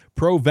who is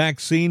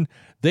pro-vaccine,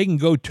 they can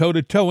go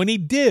toe-to-toe. And he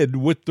did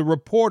with the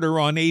reporter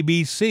on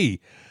ABC.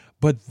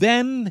 But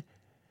then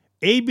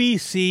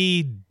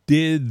ABC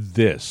did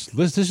this.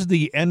 This is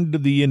the end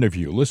of the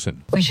interview.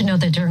 Listen. We should note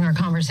that during our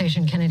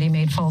conversation, Kennedy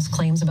made false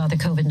claims about the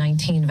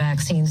COVID-19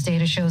 vaccines.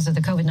 Data shows that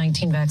the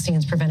COVID-19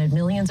 vaccines prevented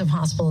millions of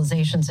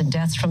hospitalizations and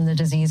deaths from the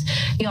disease.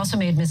 He also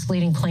made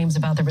misleading claims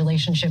about the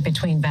relationship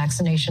between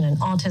vaccination and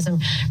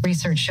autism.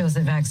 Research shows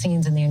that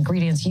vaccines and the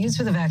ingredients used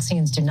for the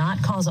vaccines do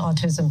not cause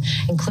autism,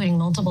 including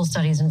multiple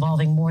studies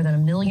involving more than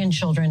 1 million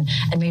children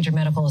and major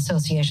medical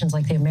associations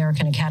like the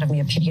American Academy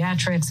of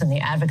Pediatrics and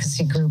the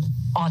advocacy group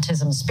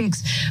Autism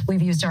Speaks.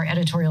 We've used our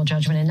editorial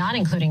judgment and not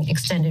including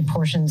extended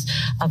portions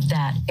of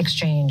that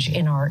exchange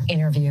in our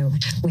interview.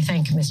 We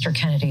thank Mr.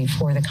 Kennedy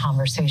for the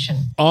conversation.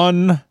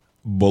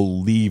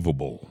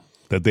 Unbelievable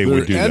that they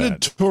would do that.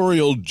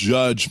 Editorial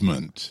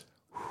judgment.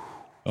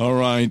 All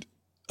right.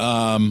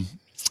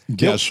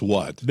 Guess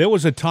what? There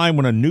was a time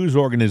when a news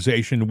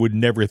organization would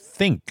never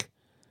think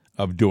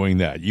of doing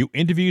that. You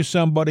interview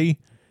somebody,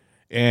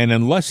 and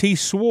unless he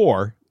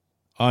swore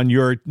on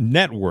your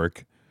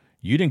network,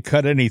 you didn't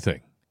cut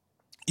anything.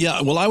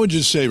 Yeah, well, I would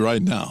just say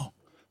right now,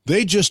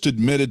 they just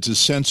admitted to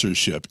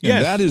censorship,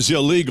 and that is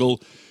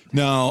illegal.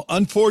 Now,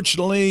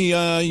 unfortunately,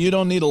 you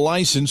don't need a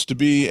license to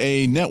be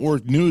a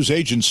network news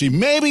agency.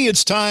 Maybe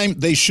it's time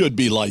they should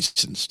be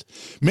licensed.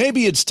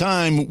 Maybe it's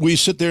time we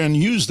sit there and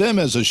use them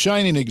as a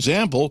shining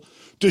example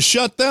to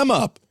shut them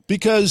up,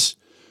 because,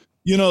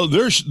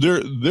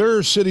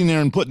 they're sitting there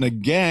and putting a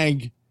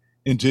gag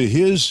into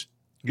his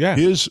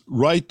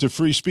right to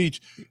free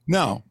speech.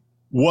 Now,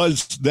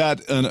 was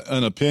that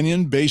an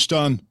opinion based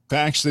on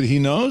facts that he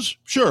knows?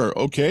 Sure.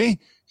 Okay.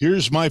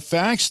 Here's my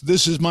facts.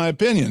 This is my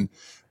opinion.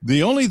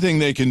 The only thing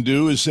they can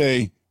do is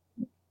say,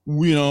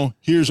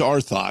 here's our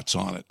thoughts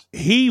on it.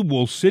 He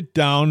will sit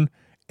down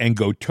and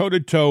go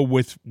toe-to-toe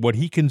with what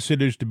he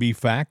considers to be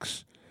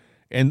facts,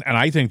 and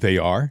I think they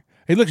are.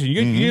 Hey, listen,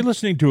 you're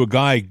listening to a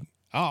guy,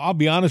 I'll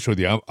be honest with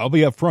you, I'll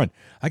be up front.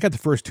 I got the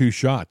first 2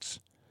 shots.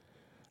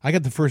 I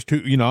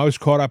was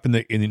caught up in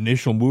the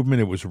initial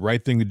movement. It was the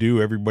right thing to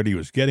do. Everybody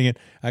was getting it.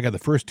 I got the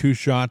first 2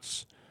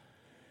 shots.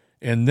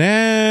 And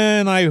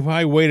then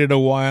I waited a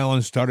while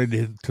and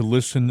started to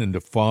listen and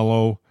to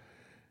follow,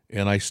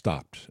 and I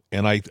stopped.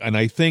 And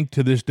I think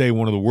to this day,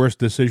 one of the worst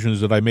decisions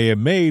that I may have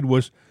made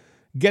was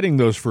getting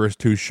those first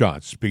 2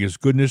 shots, because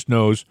goodness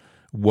knows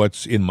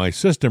what's in my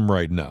system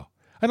right now.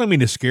 I don't mean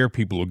to scare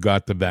people who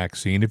got the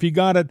vaccine. If you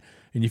got it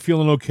and you're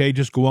feeling okay,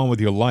 just go on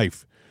with your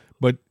life.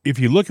 But if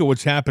you look at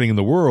what's happening in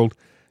the world,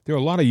 there are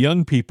a lot of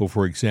young people,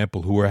 for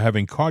example, who are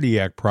having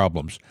cardiac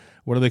problems.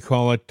 What do they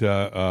call it?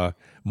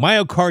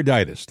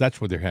 Myocarditis. That's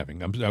what they're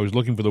having. I was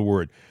looking for the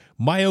word.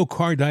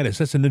 Myocarditis.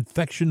 That's an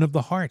infection of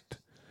the heart.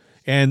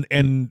 And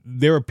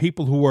there are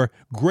people who are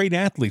great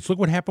athletes. Look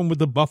what happened with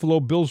the Buffalo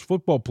Bills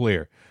football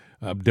player,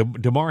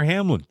 Damar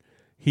Hamlin.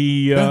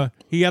 He had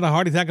a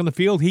heart attack on the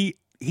field. He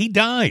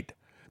died.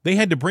 They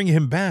had to bring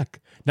him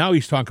back. Now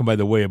he's talking, by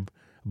the way,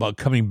 about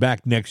coming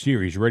back next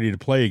year. He's ready to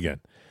play again.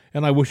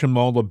 And I wish him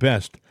all the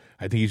best.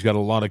 I think he's got a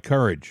lot of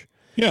courage.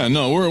 Yeah,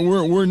 no,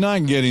 we're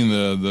not getting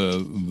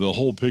the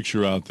whole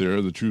picture out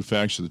there, the true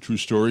facts of the true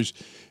stories.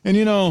 And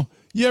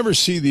you ever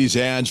see these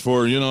ads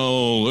for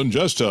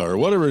Ingesta or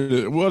whatever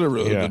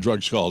the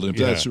drug's called? If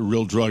that's a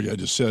real drug, I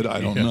just said I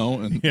don't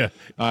know, and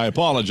I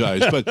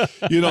apologize. But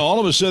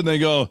all of a sudden they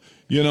go,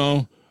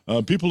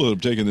 people that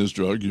have taken this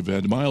drug, you've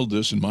had mild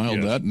this and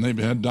mild that, and they've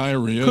had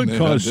diarrhea. Could and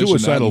cause had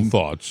suicidal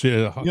thoughts.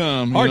 Heartburn.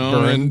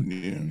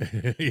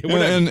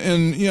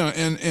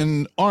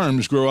 And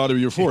arms grow out of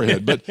your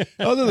forehead. But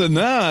other than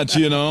that,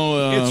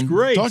 it's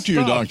great. Talk to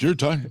your doctor.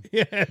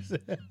 Yes.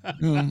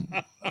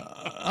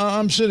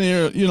 I'm sitting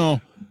here,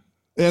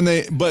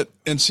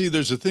 and see,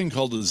 there's a thing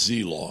called the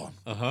Z Law.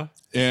 Uh-huh.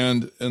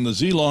 And the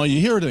Z Law, you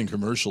hear it in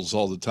commercials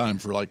all the time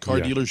for like car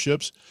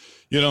dealerships.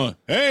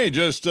 Hey,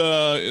 just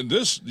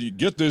you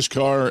get this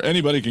car.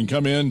 Anybody can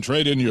come in,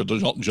 trade in your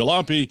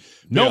jalopy.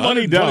 No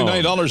money down.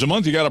 $29 a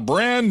month. You got a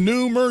brand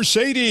new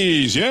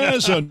Mercedes.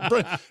 Yes. And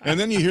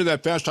then you hear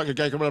that fast talking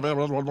guy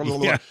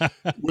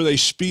where they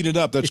speed it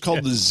up. That's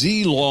called the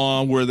Z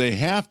Law, where they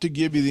have to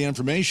give you the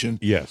information.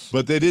 Yes.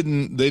 But they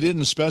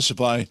didn't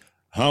specify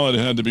how it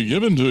had to be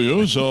given to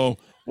you. So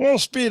we'll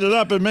speed it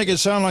up and make it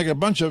sound like a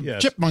bunch of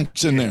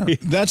chipmunks in there.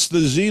 That's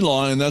the Z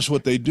Law, and that's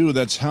what they do.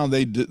 That's how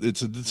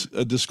it's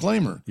a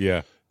disclaimer.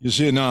 Yeah. You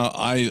see, now,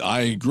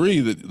 I agree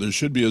that there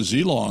should be a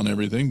Z Law on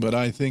everything, but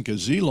I think a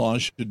Z Law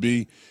should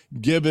be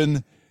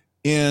given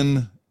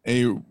in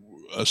a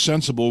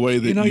sensible way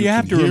that you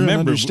have can to hear remember,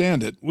 and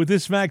understand it. With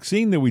this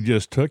vaccine that we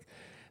just took,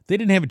 they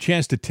didn't have a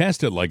chance to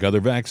test it like other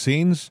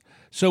vaccines,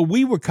 so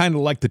we were kind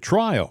of like the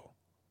trial.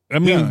 I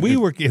mean,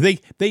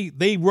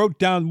 they wrote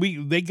down,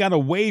 they got a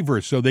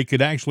waiver so they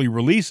could actually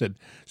release it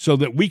so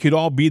that we could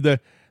all be the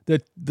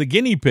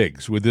guinea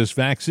pigs with this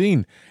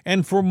vaccine.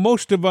 And for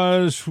most of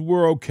us,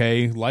 we're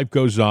okay. Life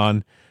goes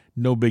on.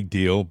 No big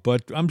deal.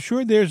 But I'm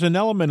sure there's an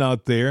element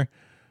out there,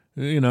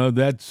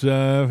 that's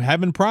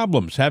having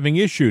problems, having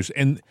issues.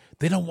 And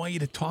they don't want you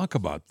to talk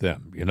about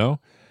them,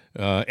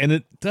 And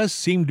it does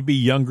seem to be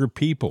younger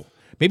people.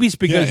 Maybe it's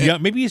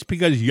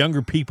because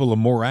younger people are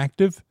more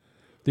active.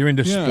 They're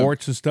into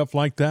sports and stuff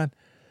like that.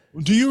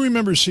 Do you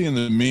remember seeing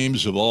the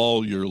memes of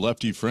all your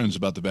lefty friends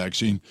about the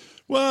vaccine?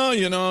 Well,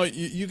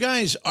 you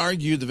guys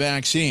argue the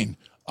vaccine.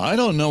 I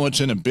don't know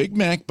what's in a Big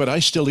Mac, but I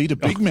still eat a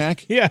Big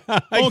Mac. Yeah.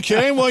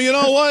 Okay, well, you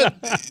know what?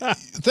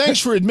 Thanks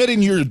for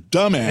admitting you're a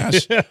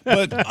dumbass,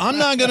 but I'm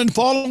not going to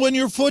follow in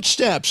your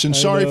footsteps. And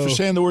sorry for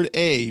saying the word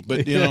A,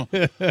 but,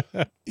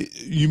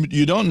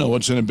 you don't know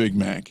what's in a Big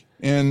Mac.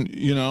 And,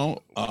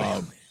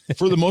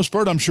 for the most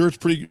part, I'm sure it's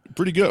pretty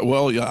good.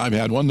 Well, yeah, I've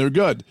had one; they're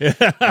good,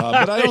 but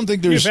I don't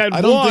think there's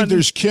think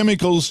there's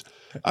chemicals.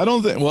 I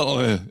don't think. Well,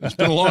 it's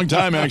been a long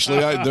time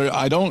actually.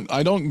 I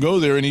don't go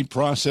there and eat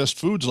processed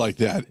foods like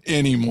that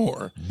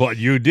anymore. But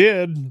you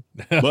did.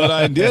 But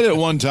I did at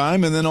one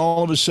time, and then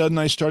all of a sudden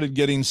I started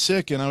getting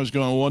sick, and I was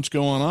going, "What's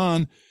going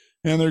on?"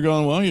 And they're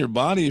going, "Well, your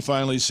body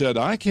finally said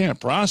I can't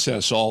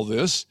process all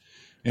this,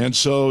 and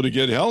so to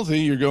get healthy,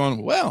 you're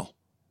going, well,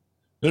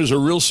 there's a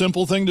real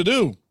simple thing to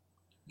do."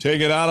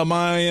 Take it out of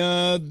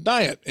my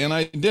diet. And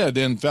I did,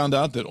 and found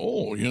out that,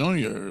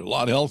 you're a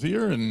lot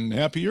healthier and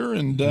happier,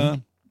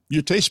 and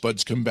your taste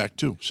buds come back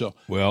too. So,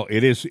 well,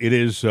 it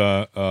is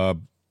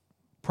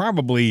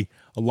probably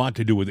a lot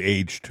to do with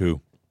age too.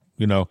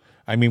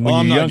 I mean, when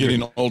I'm you're not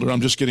getting older,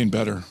 I'm just getting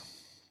better.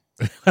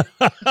 Hey,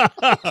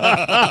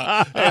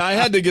 I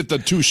had to get the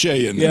touche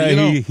in there.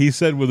 Yeah, he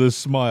said with a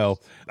smile.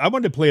 I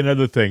wanted to play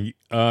another thing.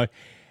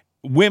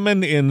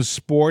 Women in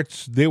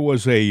sports, there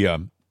was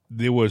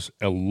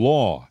a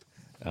law,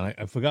 and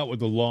I forgot what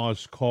the law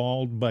is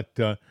called, but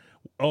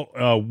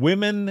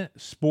Women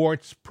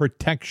Sports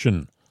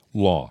Protection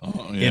Law.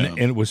 Oh, yeah. And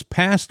it was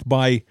passed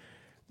by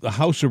the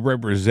House of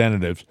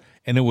Representatives,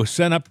 and it was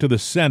sent up to the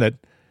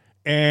Senate,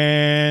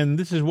 and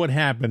this is what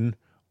happened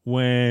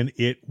when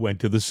it went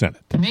to the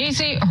Senate.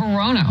 Macy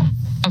Hirono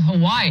of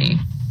Hawaii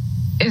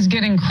is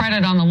getting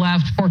credit on the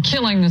left for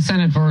killing the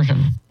Senate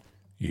version.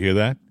 You hear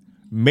that?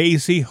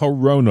 Macy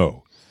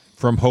Hirono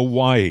from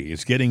Hawaii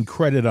is getting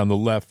credit on the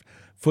left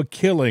for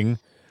killing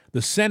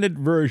the Senate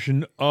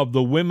version of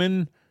the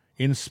Women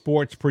in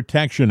Sports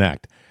Protection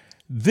Act.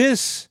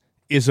 This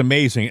is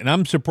amazing, and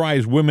I'm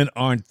surprised women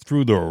aren't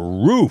through the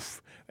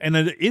roof. And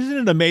isn't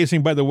it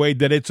amazing, by the way,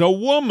 that it's a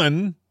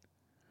woman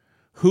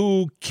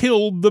who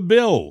killed the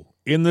bill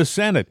in the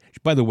Senate?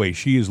 By the way,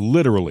 she is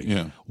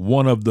literally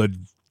one of the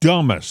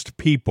dumbest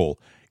people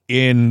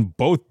in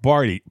both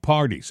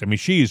parties. I mean,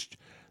 she is.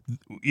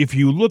 If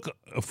you look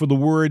for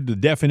the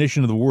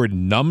definition of the word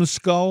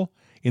numbskull,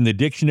 in the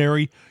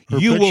dictionary, Her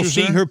you will picture's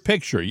see there? her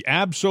picture.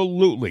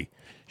 Absolutely.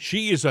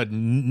 She is a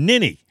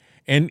ninny.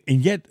 And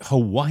yet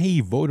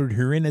Hawaii voted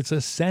her in as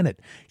a Senate.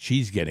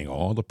 She's getting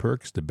all the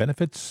perks, the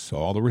benefits,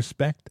 all the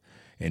respect,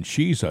 and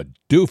she's a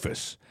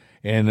doofus.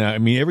 And, I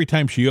mean, every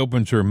time she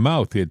opens her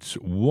mouth, it's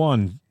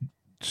one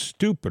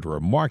stupid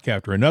remark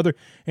after another,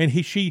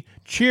 and she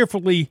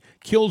cheerfully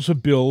kills a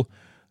bill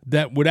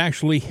that would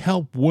actually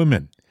help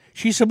women.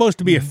 She's supposed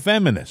to be a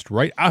feminist,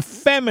 right? A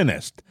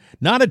feminist,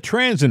 not a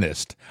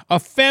transinist, a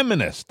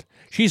feminist.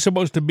 She's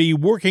supposed to be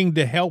working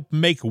to help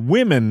make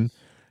women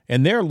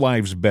and their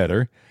lives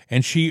better,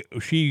 and she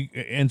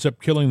ends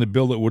up killing the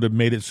bill that would have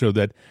made it so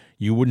that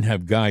you wouldn't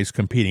have guys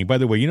competing. By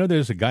the way, you know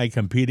there's a guy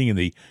competing in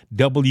the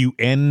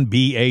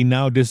WNBA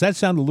now. Does that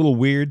sound a little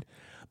weird?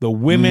 The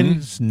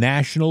Women's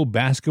National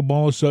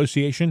Basketball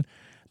Association,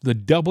 the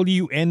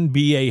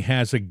WNBA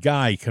has a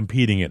guy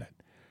competing in it.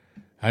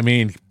 I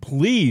mean,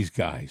 please,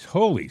 guys,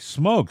 holy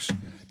smokes.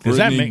 Does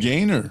that Brittany make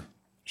Gaynor,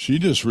 she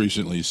just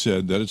recently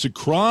said that it's a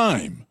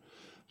crime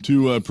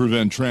to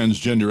prevent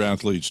transgender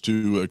athletes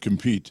to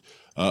compete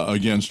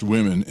against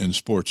women in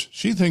sports.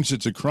 She thinks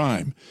it's a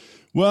crime.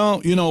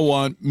 Well, you know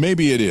what?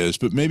 Maybe it is,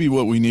 but maybe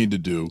what we need to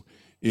do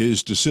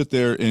is to sit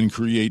there and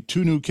create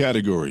two new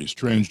categories,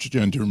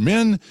 transgender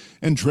men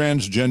and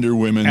transgender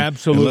women.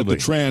 Absolutely. And let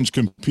the trans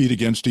compete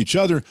against each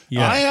other.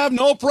 Yeah. I have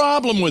no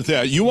problem with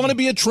that. You want to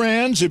be a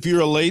trans, if you're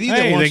a lady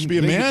that wants to be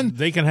a man,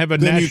 They can have a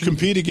then you national.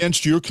 compete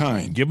against your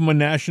kind. Give them a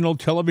national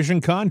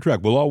television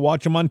contract. We'll all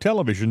watch them on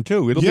television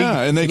too.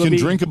 And they can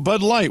drink a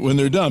Bud Light when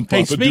they're done.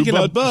 Hey, Papa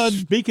do Bud.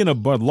 speaking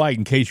of Bud Light,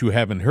 in case you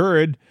haven't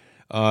heard,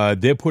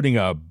 they're putting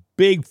a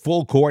big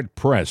full court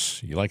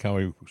press. You like how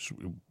we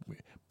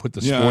put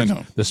the Yeah, I sports,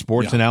 know. the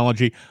sports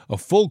analogy? A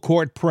full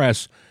court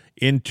press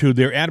into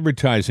their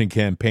advertising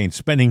campaign,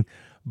 spending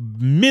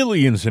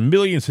millions and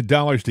millions of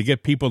dollars to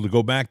get people to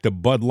go back to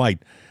Bud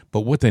Light.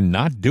 But what they're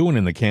not doing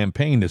in the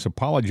campaign is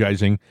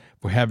apologizing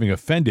for having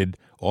offended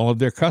all of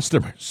their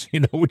customers,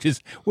 which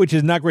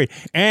is not great.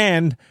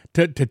 And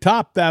to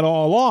top that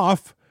all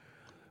off,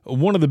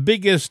 one of the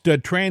biggest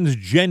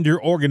transgender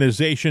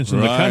organizations in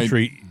the Right.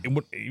 country.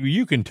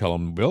 You can tell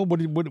them, Bill.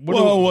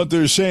 What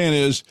they're saying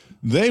is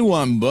they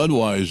want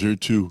Budweiser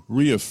to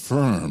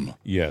reaffirm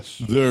Yes.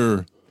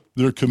 their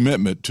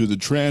commitment to the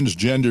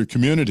transgender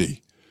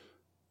community.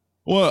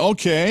 Well,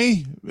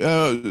 okay.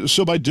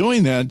 So by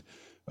doing that,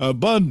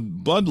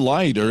 Bud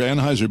Light or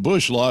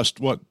Anheuser-Busch lost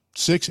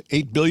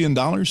 $6-8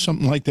 billion,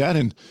 something like that,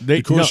 in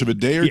the course of a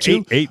day or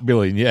two. $8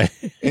 billion, yeah.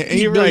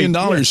 $8 billion.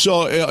 Yeah.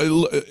 So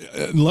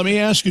let me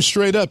ask you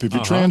straight up: if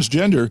you're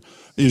transgender,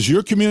 is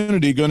your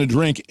community going to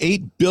drink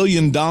 $8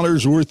 billion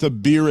worth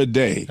of beer a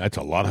day? That's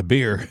a lot of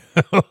beer.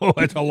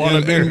 That's a lot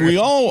of beer.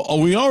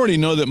 And we already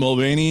know that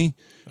Mulvaney,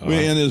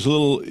 in his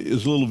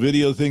little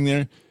video thing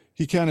there,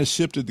 he kind of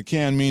sipped at the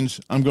can.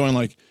 Means I'm going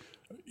like,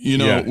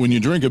 when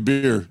you drink a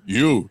beer,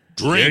 you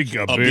drink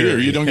a beer.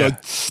 You don't go.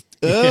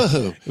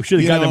 Oh, we should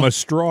have gotten him a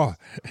straw.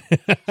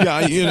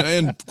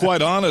 And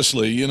quite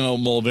honestly,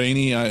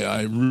 Mulvaney,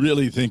 I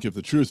really think, if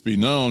the truth be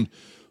known,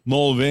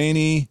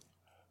 Mulvaney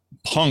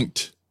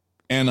punked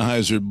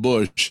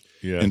Anheuser-Busch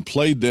and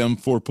played them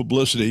for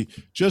publicity,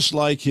 just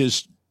like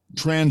his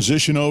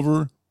transition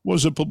over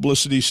was a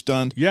publicity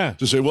stunt. Yeah.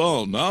 To say,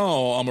 well,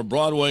 now I'm a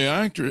Broadway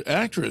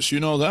actress. You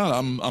know that.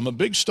 I'm a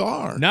big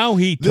star. Now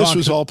this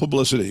was all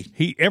publicity.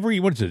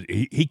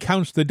 He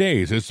counts the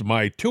days. It's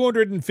my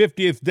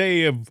 250th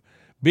day of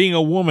being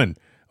a woman.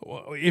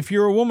 If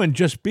you're a woman,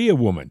 just be a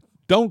woman.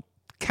 Don't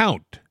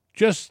count.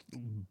 Just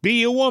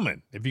be a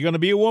woman. If you're going to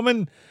be a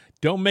woman,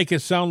 don't make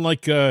it sound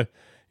like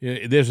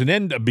there's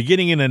a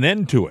beginning and an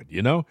end to it,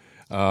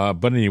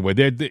 But anyway,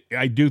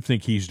 I do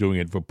think he's doing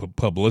it for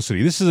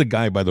publicity. This is a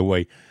guy, by the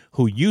way,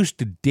 who used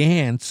to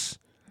dance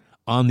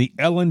on the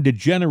Ellen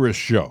DeGeneres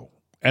show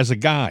as a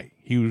guy.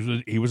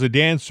 He was a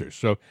dancer,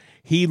 so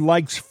he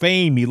likes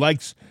fame. He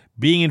likes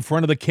being in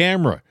front of the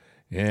camera,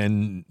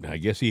 and I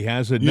guess he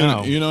has it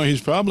now.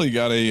 He's probably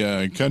got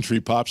a country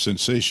pop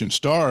sensation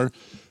star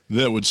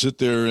that would sit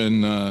there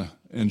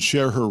and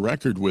share her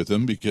record with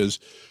him, because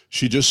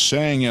she just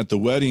sang at the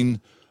wedding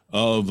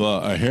of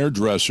a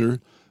hairdresser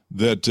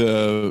that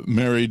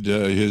married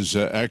his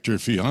actor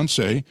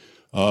fiance,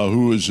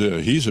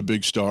 he's a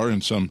big star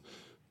in some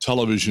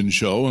television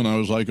show. And I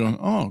was like,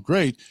 oh,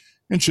 great.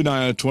 And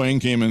Shania Twain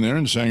came in there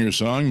and sang her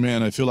song,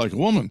 Man, I Feel Like a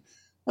Woman.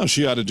 Well,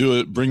 she ought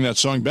to bring that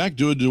song back,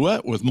 do a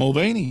duet with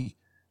Mulvaney.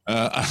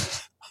 I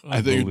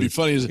think it'd be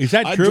funny. Is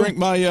that true?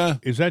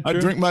 Is that true? I'd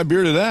drink my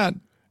beer to that.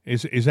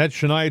 Is that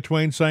Shania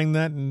Twain saying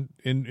that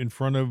in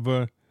front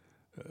of?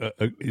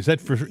 Is that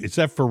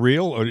for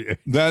real? Or?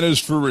 That is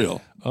for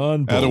real.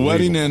 At a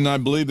wedding, and I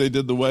believe they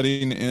did the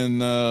wedding in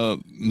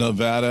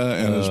Nevada.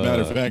 And as a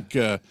matter of fact,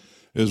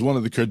 as one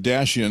of the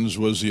Kardashians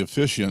was the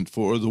officiant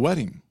for the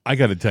wedding. I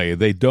got to tell you,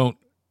 they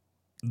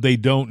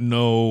don't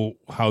know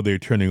how they're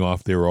turning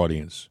off their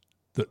audience.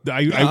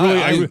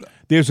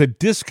 There's a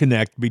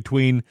disconnect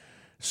between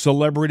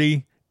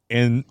celebrity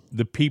and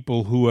the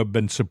people who have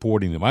been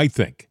supporting them, I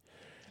think.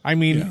 I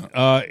mean,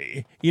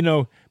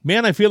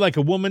 Man, I Feel Like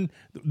a Woman.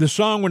 The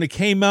song when it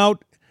came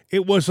out,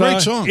 it was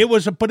Great song. It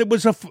was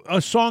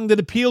a song that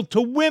appealed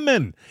to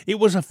women. It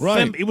was a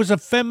it was a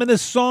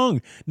feminist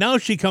song. Now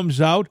she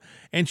comes out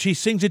and she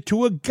sings it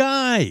to a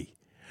guy,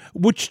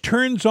 which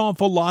turns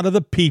off a lot of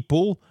the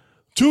people.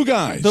 Two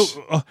guys.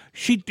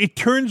 It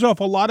turns off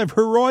a lot of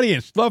her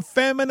audience, the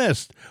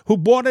feminists who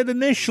bought it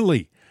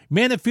initially.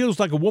 Man, It Feels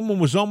Like a Woman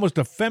was almost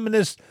a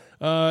feminist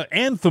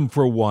anthem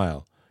for a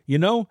while.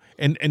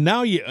 And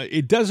now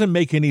it doesn't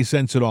make any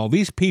sense at all.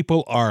 These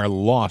people are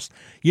lost.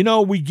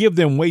 We give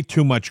them way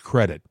too much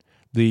credit,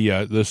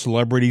 the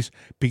celebrities,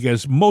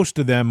 because most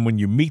of them, when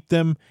you meet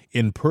them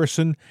in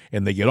person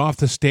and they get off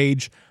the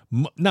stage,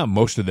 not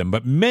most of them,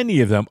 but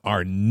many of them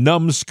are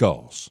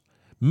numbskulls.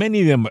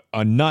 Many of them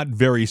are not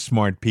very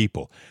smart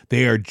people.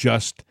 They are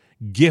just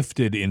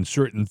gifted in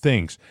certain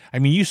things. I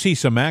mean, you see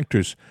some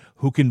actors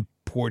who can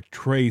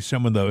portray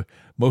some of the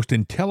most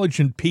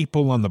intelligent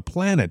people on the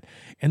planet,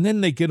 and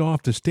then they get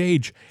off the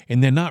stage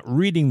and they're not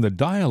reading the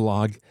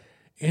dialogue,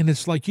 and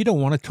it's like you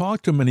don't want to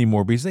talk to them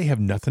anymore because they have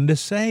nothing to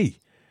say.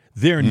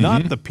 They're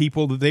not the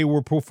people that they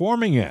were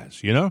performing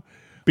as,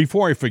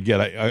 Before I forget,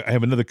 I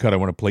have another cut I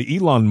want to play.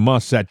 Elon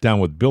Musk sat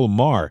down with Bill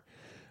Maher,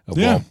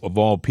 of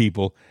all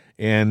people,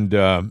 and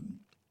I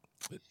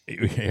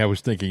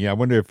was thinking, I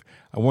wonder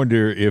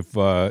if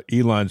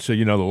Elon said,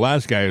 the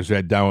last guy who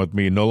sat down with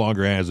me no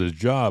longer has his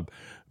job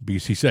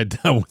because he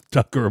sat down with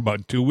Tucker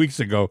about 2 weeks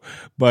ago.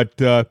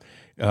 But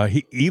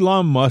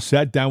Elon Musk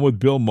sat down with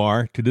Bill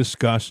Maher to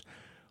discuss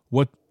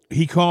what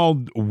he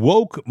called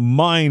woke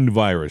mind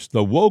virus,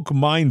 the woke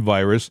mind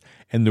virus,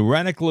 and the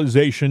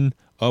radicalization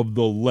of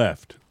the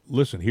left.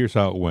 Listen, here's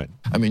how it went.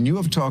 I mean, you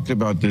have talked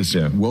about this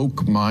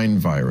woke mind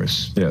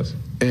virus. Yes.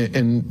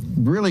 In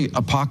really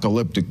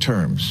apocalyptic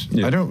terms.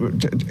 Yeah.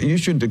 You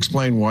should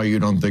explain why you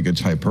don't think it's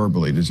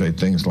hyperbole to say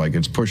things like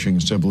it's pushing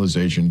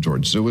civilization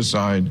towards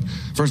suicide.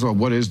 First of all,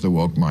 what is the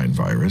woke mind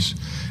virus?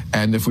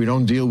 And if we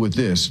don't deal with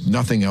this,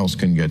 nothing else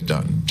can get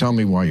done. Tell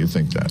me why you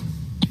think that.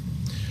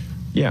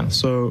 Yeah,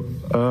 so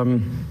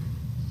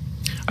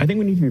I think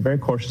we need to be very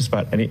cautious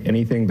about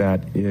anything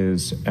that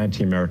is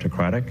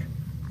anti-meritocratic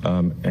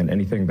and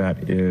anything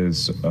that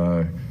is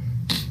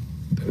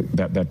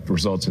that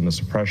results in the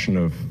suppression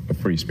of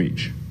free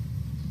speech.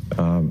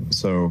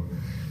 So,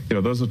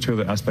 those are two of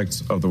the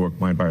aspects of the woke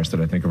mind virus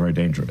that I think are very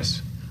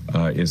dangerous.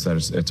 Is that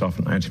it's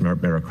often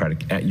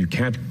anti-meritocratic. You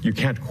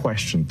can't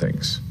question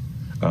things.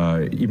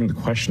 Even the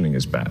questioning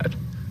is bad.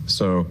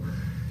 So,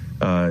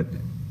 another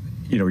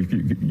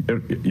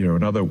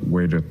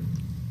way to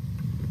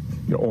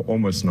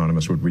almost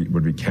synonymous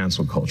would be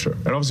cancel culture.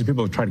 And obviously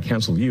people have tried to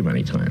cancel you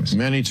many times.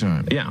 Many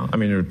times. Yeah, I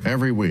mean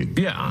every week.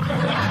 Yeah.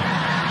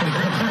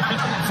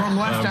 From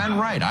left and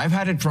right. I've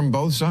had it from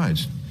both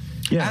sides.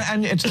 Yeah.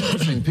 And it's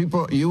interesting.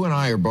 People, you and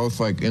I are both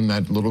like in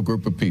that little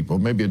group of people.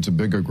 Maybe it's a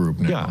bigger group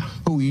now. Yeah.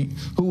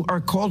 Who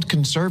are called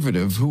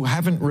conservative, who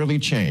haven't really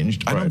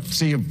changed. I don't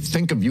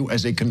think of you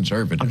as a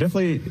conservative. I'm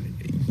definitely,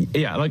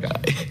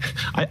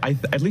 I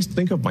at least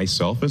think of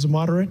myself as a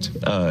moderate.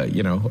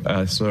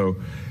 So,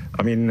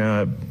 I mean,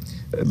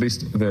 at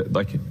least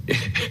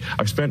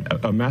I've spent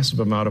a massive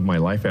amount of my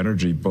life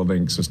energy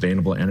building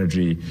sustainable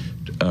energy,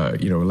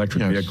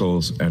 electric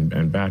vehicles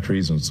and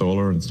batteries and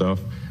solar and stuff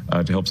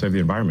to help save the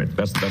environment.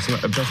 That's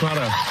not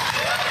a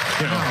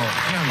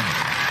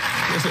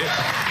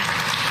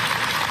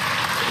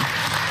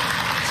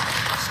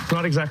it's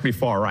not exactly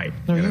far right.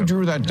 No, you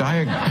drew that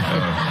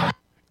diagram.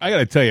 I got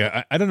to tell you,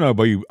 I don't know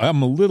about you.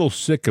 I'm a little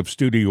sick of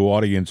studio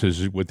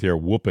audiences with their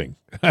whooping.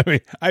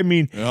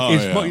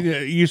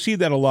 You see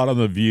that a lot on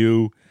The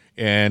View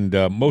and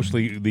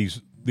mostly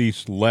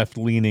these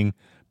left-leaning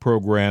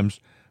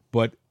programs,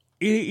 but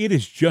it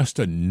is just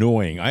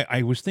annoying.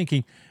 I was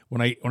thinking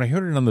when I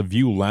heard it on The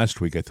View last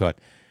week, I thought,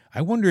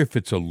 I wonder if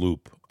it's a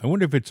loop. I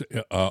wonder if it's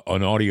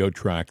an audio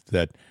track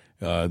that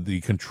the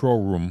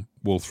control room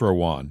will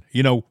throw on.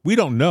 We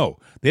don't know.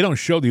 They don't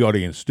show the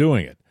audience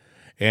doing it.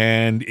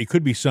 And it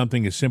could be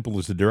something as simple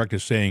as the director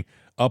saying,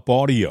 up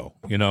audio,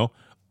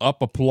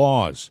 up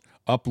applause,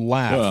 up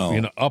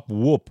laugh, up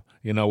whoop,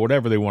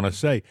 whatever they want to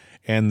say.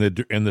 And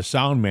the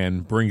sound man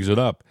brings it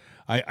up.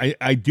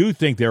 I do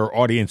think there are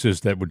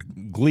audiences that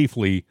would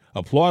gleefully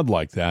applaud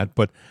like that,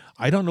 but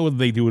I don't know whether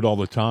they do it all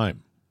the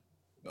time.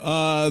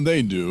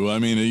 They do. I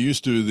mean, it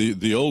used to,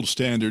 the old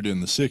standard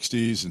in the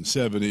 60s and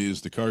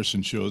 70s, the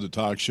Carson Show, the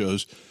talk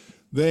shows,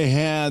 they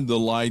had the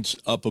lights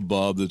up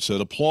above that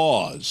said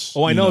applause.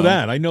 Oh, I know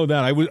that.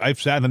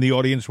 I've sat in the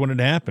audience when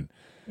it happened.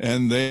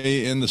 And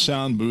in the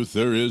sound booth,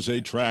 there is a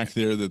track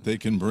there that they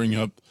can bring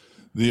up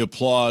the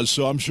applause.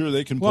 So I'm sure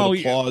they can put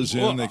applause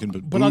in, they can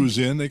put boos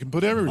in, they can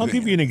put everything. I'll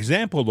give you an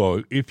example,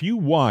 though. If you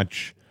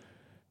watch,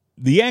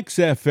 the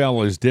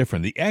XFL is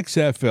different. The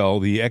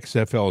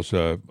XFL is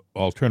an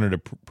alternative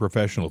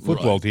professional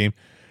football team.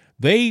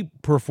 They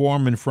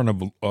perform in front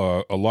of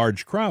a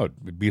large crowd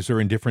because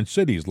they're in different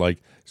cities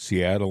like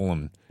Seattle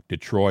and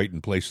Detroit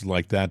and places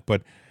like that.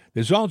 But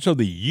there's also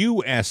the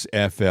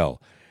USFL.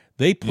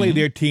 They play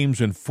their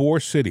teams in 4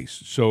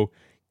 cities. So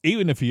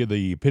even if you're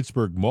the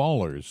Pittsburgh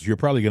Maulers, you're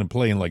probably going to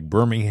play in like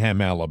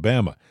Birmingham,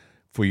 Alabama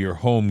for your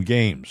home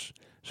games.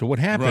 So what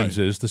happens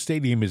is the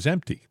stadium is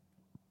empty.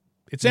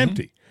 It's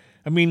empty.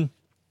 I mean,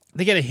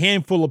 they get a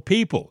handful of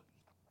people.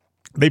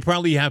 They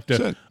probably have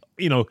to,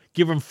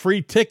 give them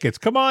free tickets.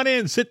 Come on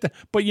in, sit down.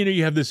 But,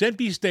 you have this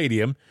empty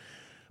stadium.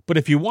 But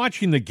if you're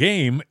watching the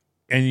game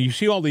and you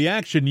see all the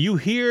action, you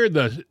hear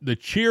the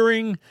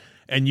cheering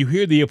and you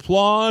hear the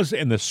applause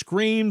and the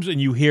screams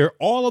and you hear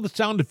all of the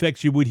sound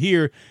effects you would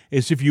hear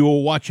as if you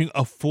were watching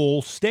a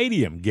full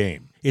stadium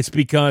game. It's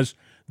because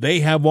they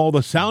have all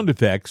the sound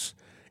effects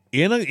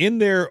in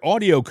their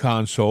audio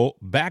console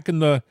back in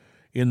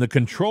the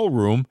control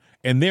room,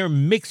 and they're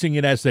mixing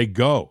it as they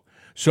go.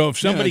 So if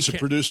somebody it's a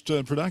produced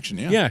production,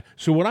 yeah.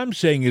 So what I'm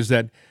saying is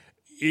that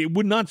it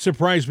would not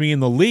surprise me in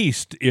the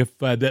least if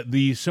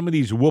some of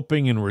these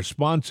whooping and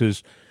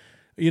responses,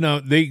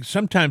 they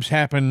sometimes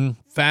happen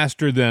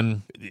faster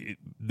than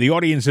the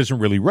audience isn't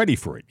really ready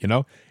for it,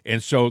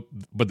 And so,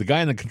 but the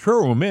guy in the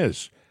control room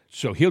is,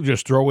 so he'll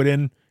just throw it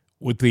in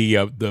with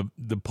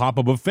the pop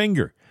of a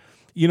finger.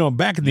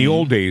 Back in the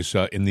old days,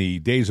 in the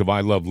days of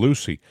I Love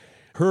Lucy,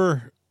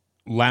 her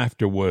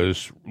laughter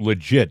was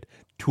legit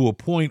to a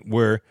point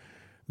where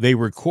they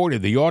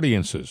recorded the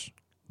audiences.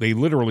 They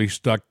literally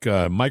stuck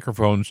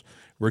microphones,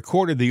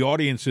 recorded the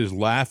audiences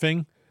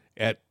laughing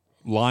at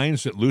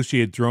lines that Lucy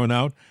had thrown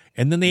out,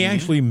 and then they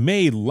actually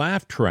made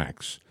laugh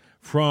tracks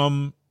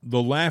from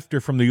the laughter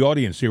from the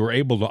audience. They were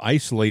able to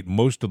isolate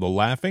most of the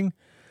laughing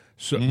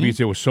because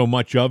there was so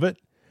much of it.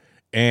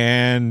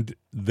 And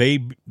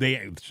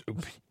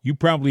you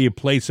probably have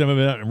played some of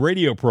it on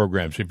radio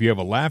programs if you have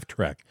a laugh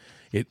track.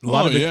 A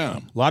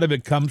lot of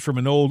it comes from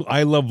an old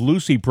I Love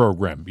Lucy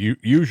program,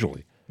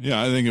 usually.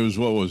 Yeah, I think it was,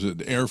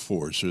 Air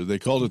Force, or they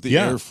called it the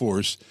Air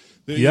Force.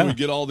 You would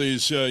get all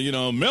these,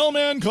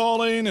 mailman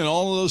calling and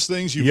all of those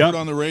things you've heard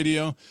on the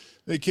radio.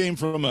 They came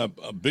from a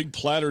big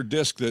platter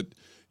disc that,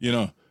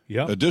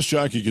 a disc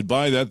jockey could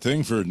buy that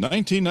thing for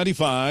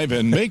 $19.95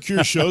 and make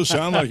your show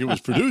sound like it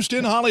was produced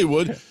in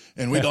Hollywood.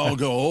 And we'd all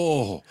go,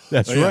 oh.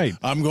 That's right.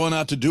 I'm going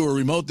out to do a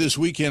remote this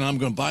weekend. I'm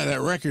going to buy that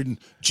record and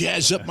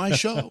jazz up my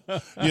show,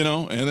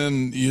 And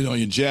then,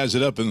 you jazz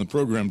it up and the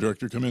program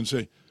director come in and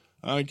say,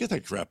 get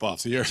that crap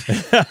off the air.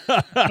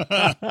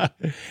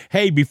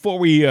 Hey, before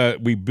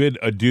we bid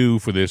adieu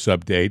for this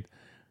update,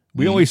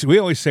 we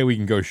always say we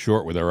can go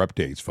short with our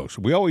updates, folks.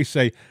 We always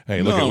say,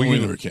 "Hey, look, we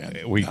can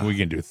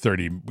do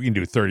 30. We can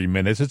do 30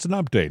 minutes. It's an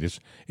update.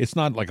 It's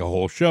not like a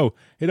whole show.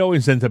 It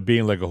always ends up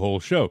being like a whole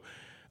show,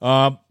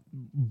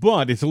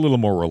 but it's a little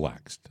more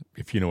relaxed,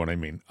 if you know what I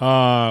mean.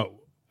 I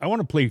want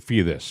to play for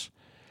you this.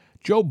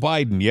 Joe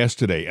Biden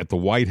yesterday at the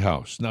White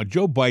House. Now,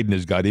 Joe Biden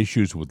has got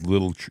issues with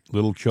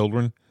little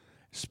children,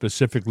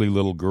 specifically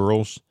little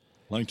girls.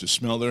 Like to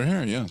smell their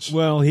hair, yes.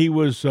 Well, he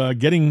was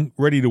getting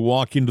ready to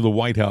walk into the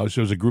White House.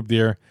 There was a group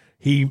there.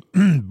 He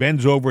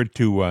bends over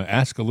to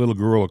ask a little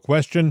girl a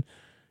question,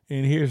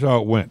 and here's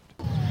how it went.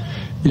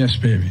 Yes,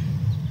 baby.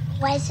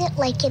 What is it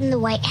like in the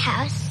White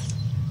House?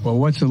 Well,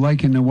 what's it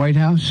like in the White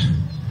House?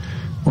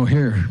 Well,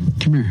 here,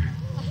 come here.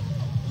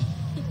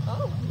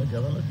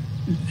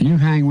 You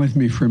hang with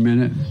me for a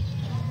minute,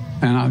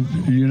 and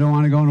you don't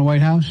want to go in the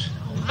White House?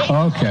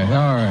 Okay,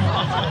 all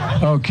right.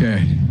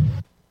 Okay.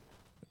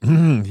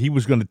 He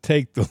was going to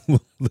take the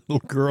little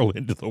girl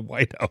into the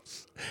White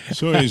House.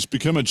 So he's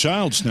become a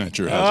child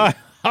snatcher, has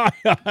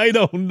he? I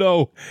don't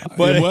know.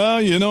 But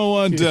well, you know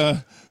what?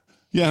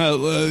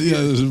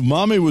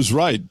 Mommy was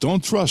right.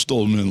 Don't trust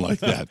old men like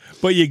that.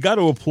 But you got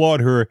to applaud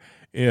her.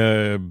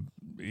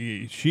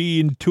 She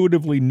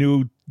intuitively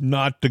knew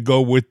not to go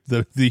with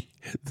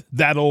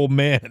that old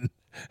man.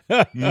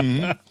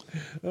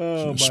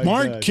 Oh,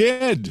 smart God.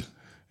 Kid.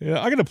 Yeah,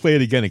 I'm going to play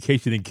it again in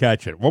case you didn't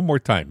catch it. One more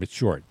time. It's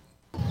short.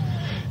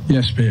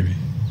 Yes, baby.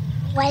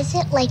 What is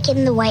it like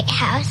in the White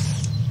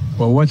House?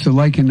 Well, what's it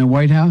like in the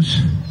White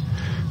House?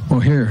 Well,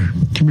 here,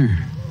 come here.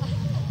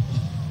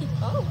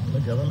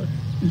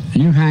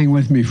 You hang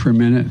with me for a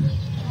minute,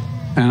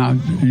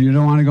 and you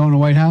don't want to go in the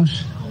White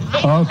House?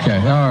 Okay,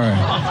 all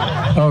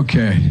right.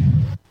 Okay.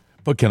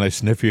 But can I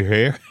sniff your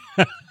hair?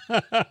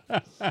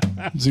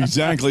 It's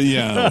exactly,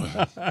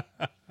 yeah.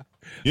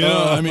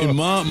 I mean,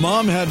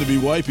 mom had to be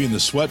wiping the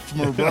sweat from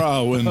her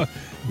brow when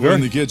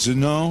the kids said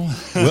no.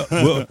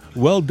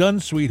 well done,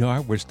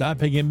 sweetheart. We're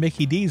stopping at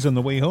Mickey D's on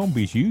the way home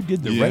because you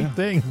did the right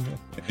thing.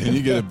 And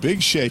you get a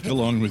big shake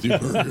along with your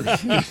burger.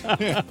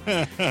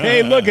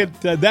 Hey, look,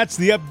 that's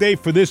the update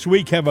for this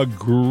week. Have a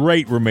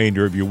great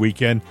remainder of your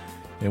weekend,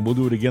 and we'll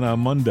do it again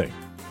on Monday.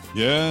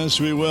 Yes,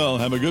 we will.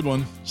 Have a good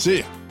one. See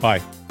ya.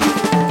 Bye.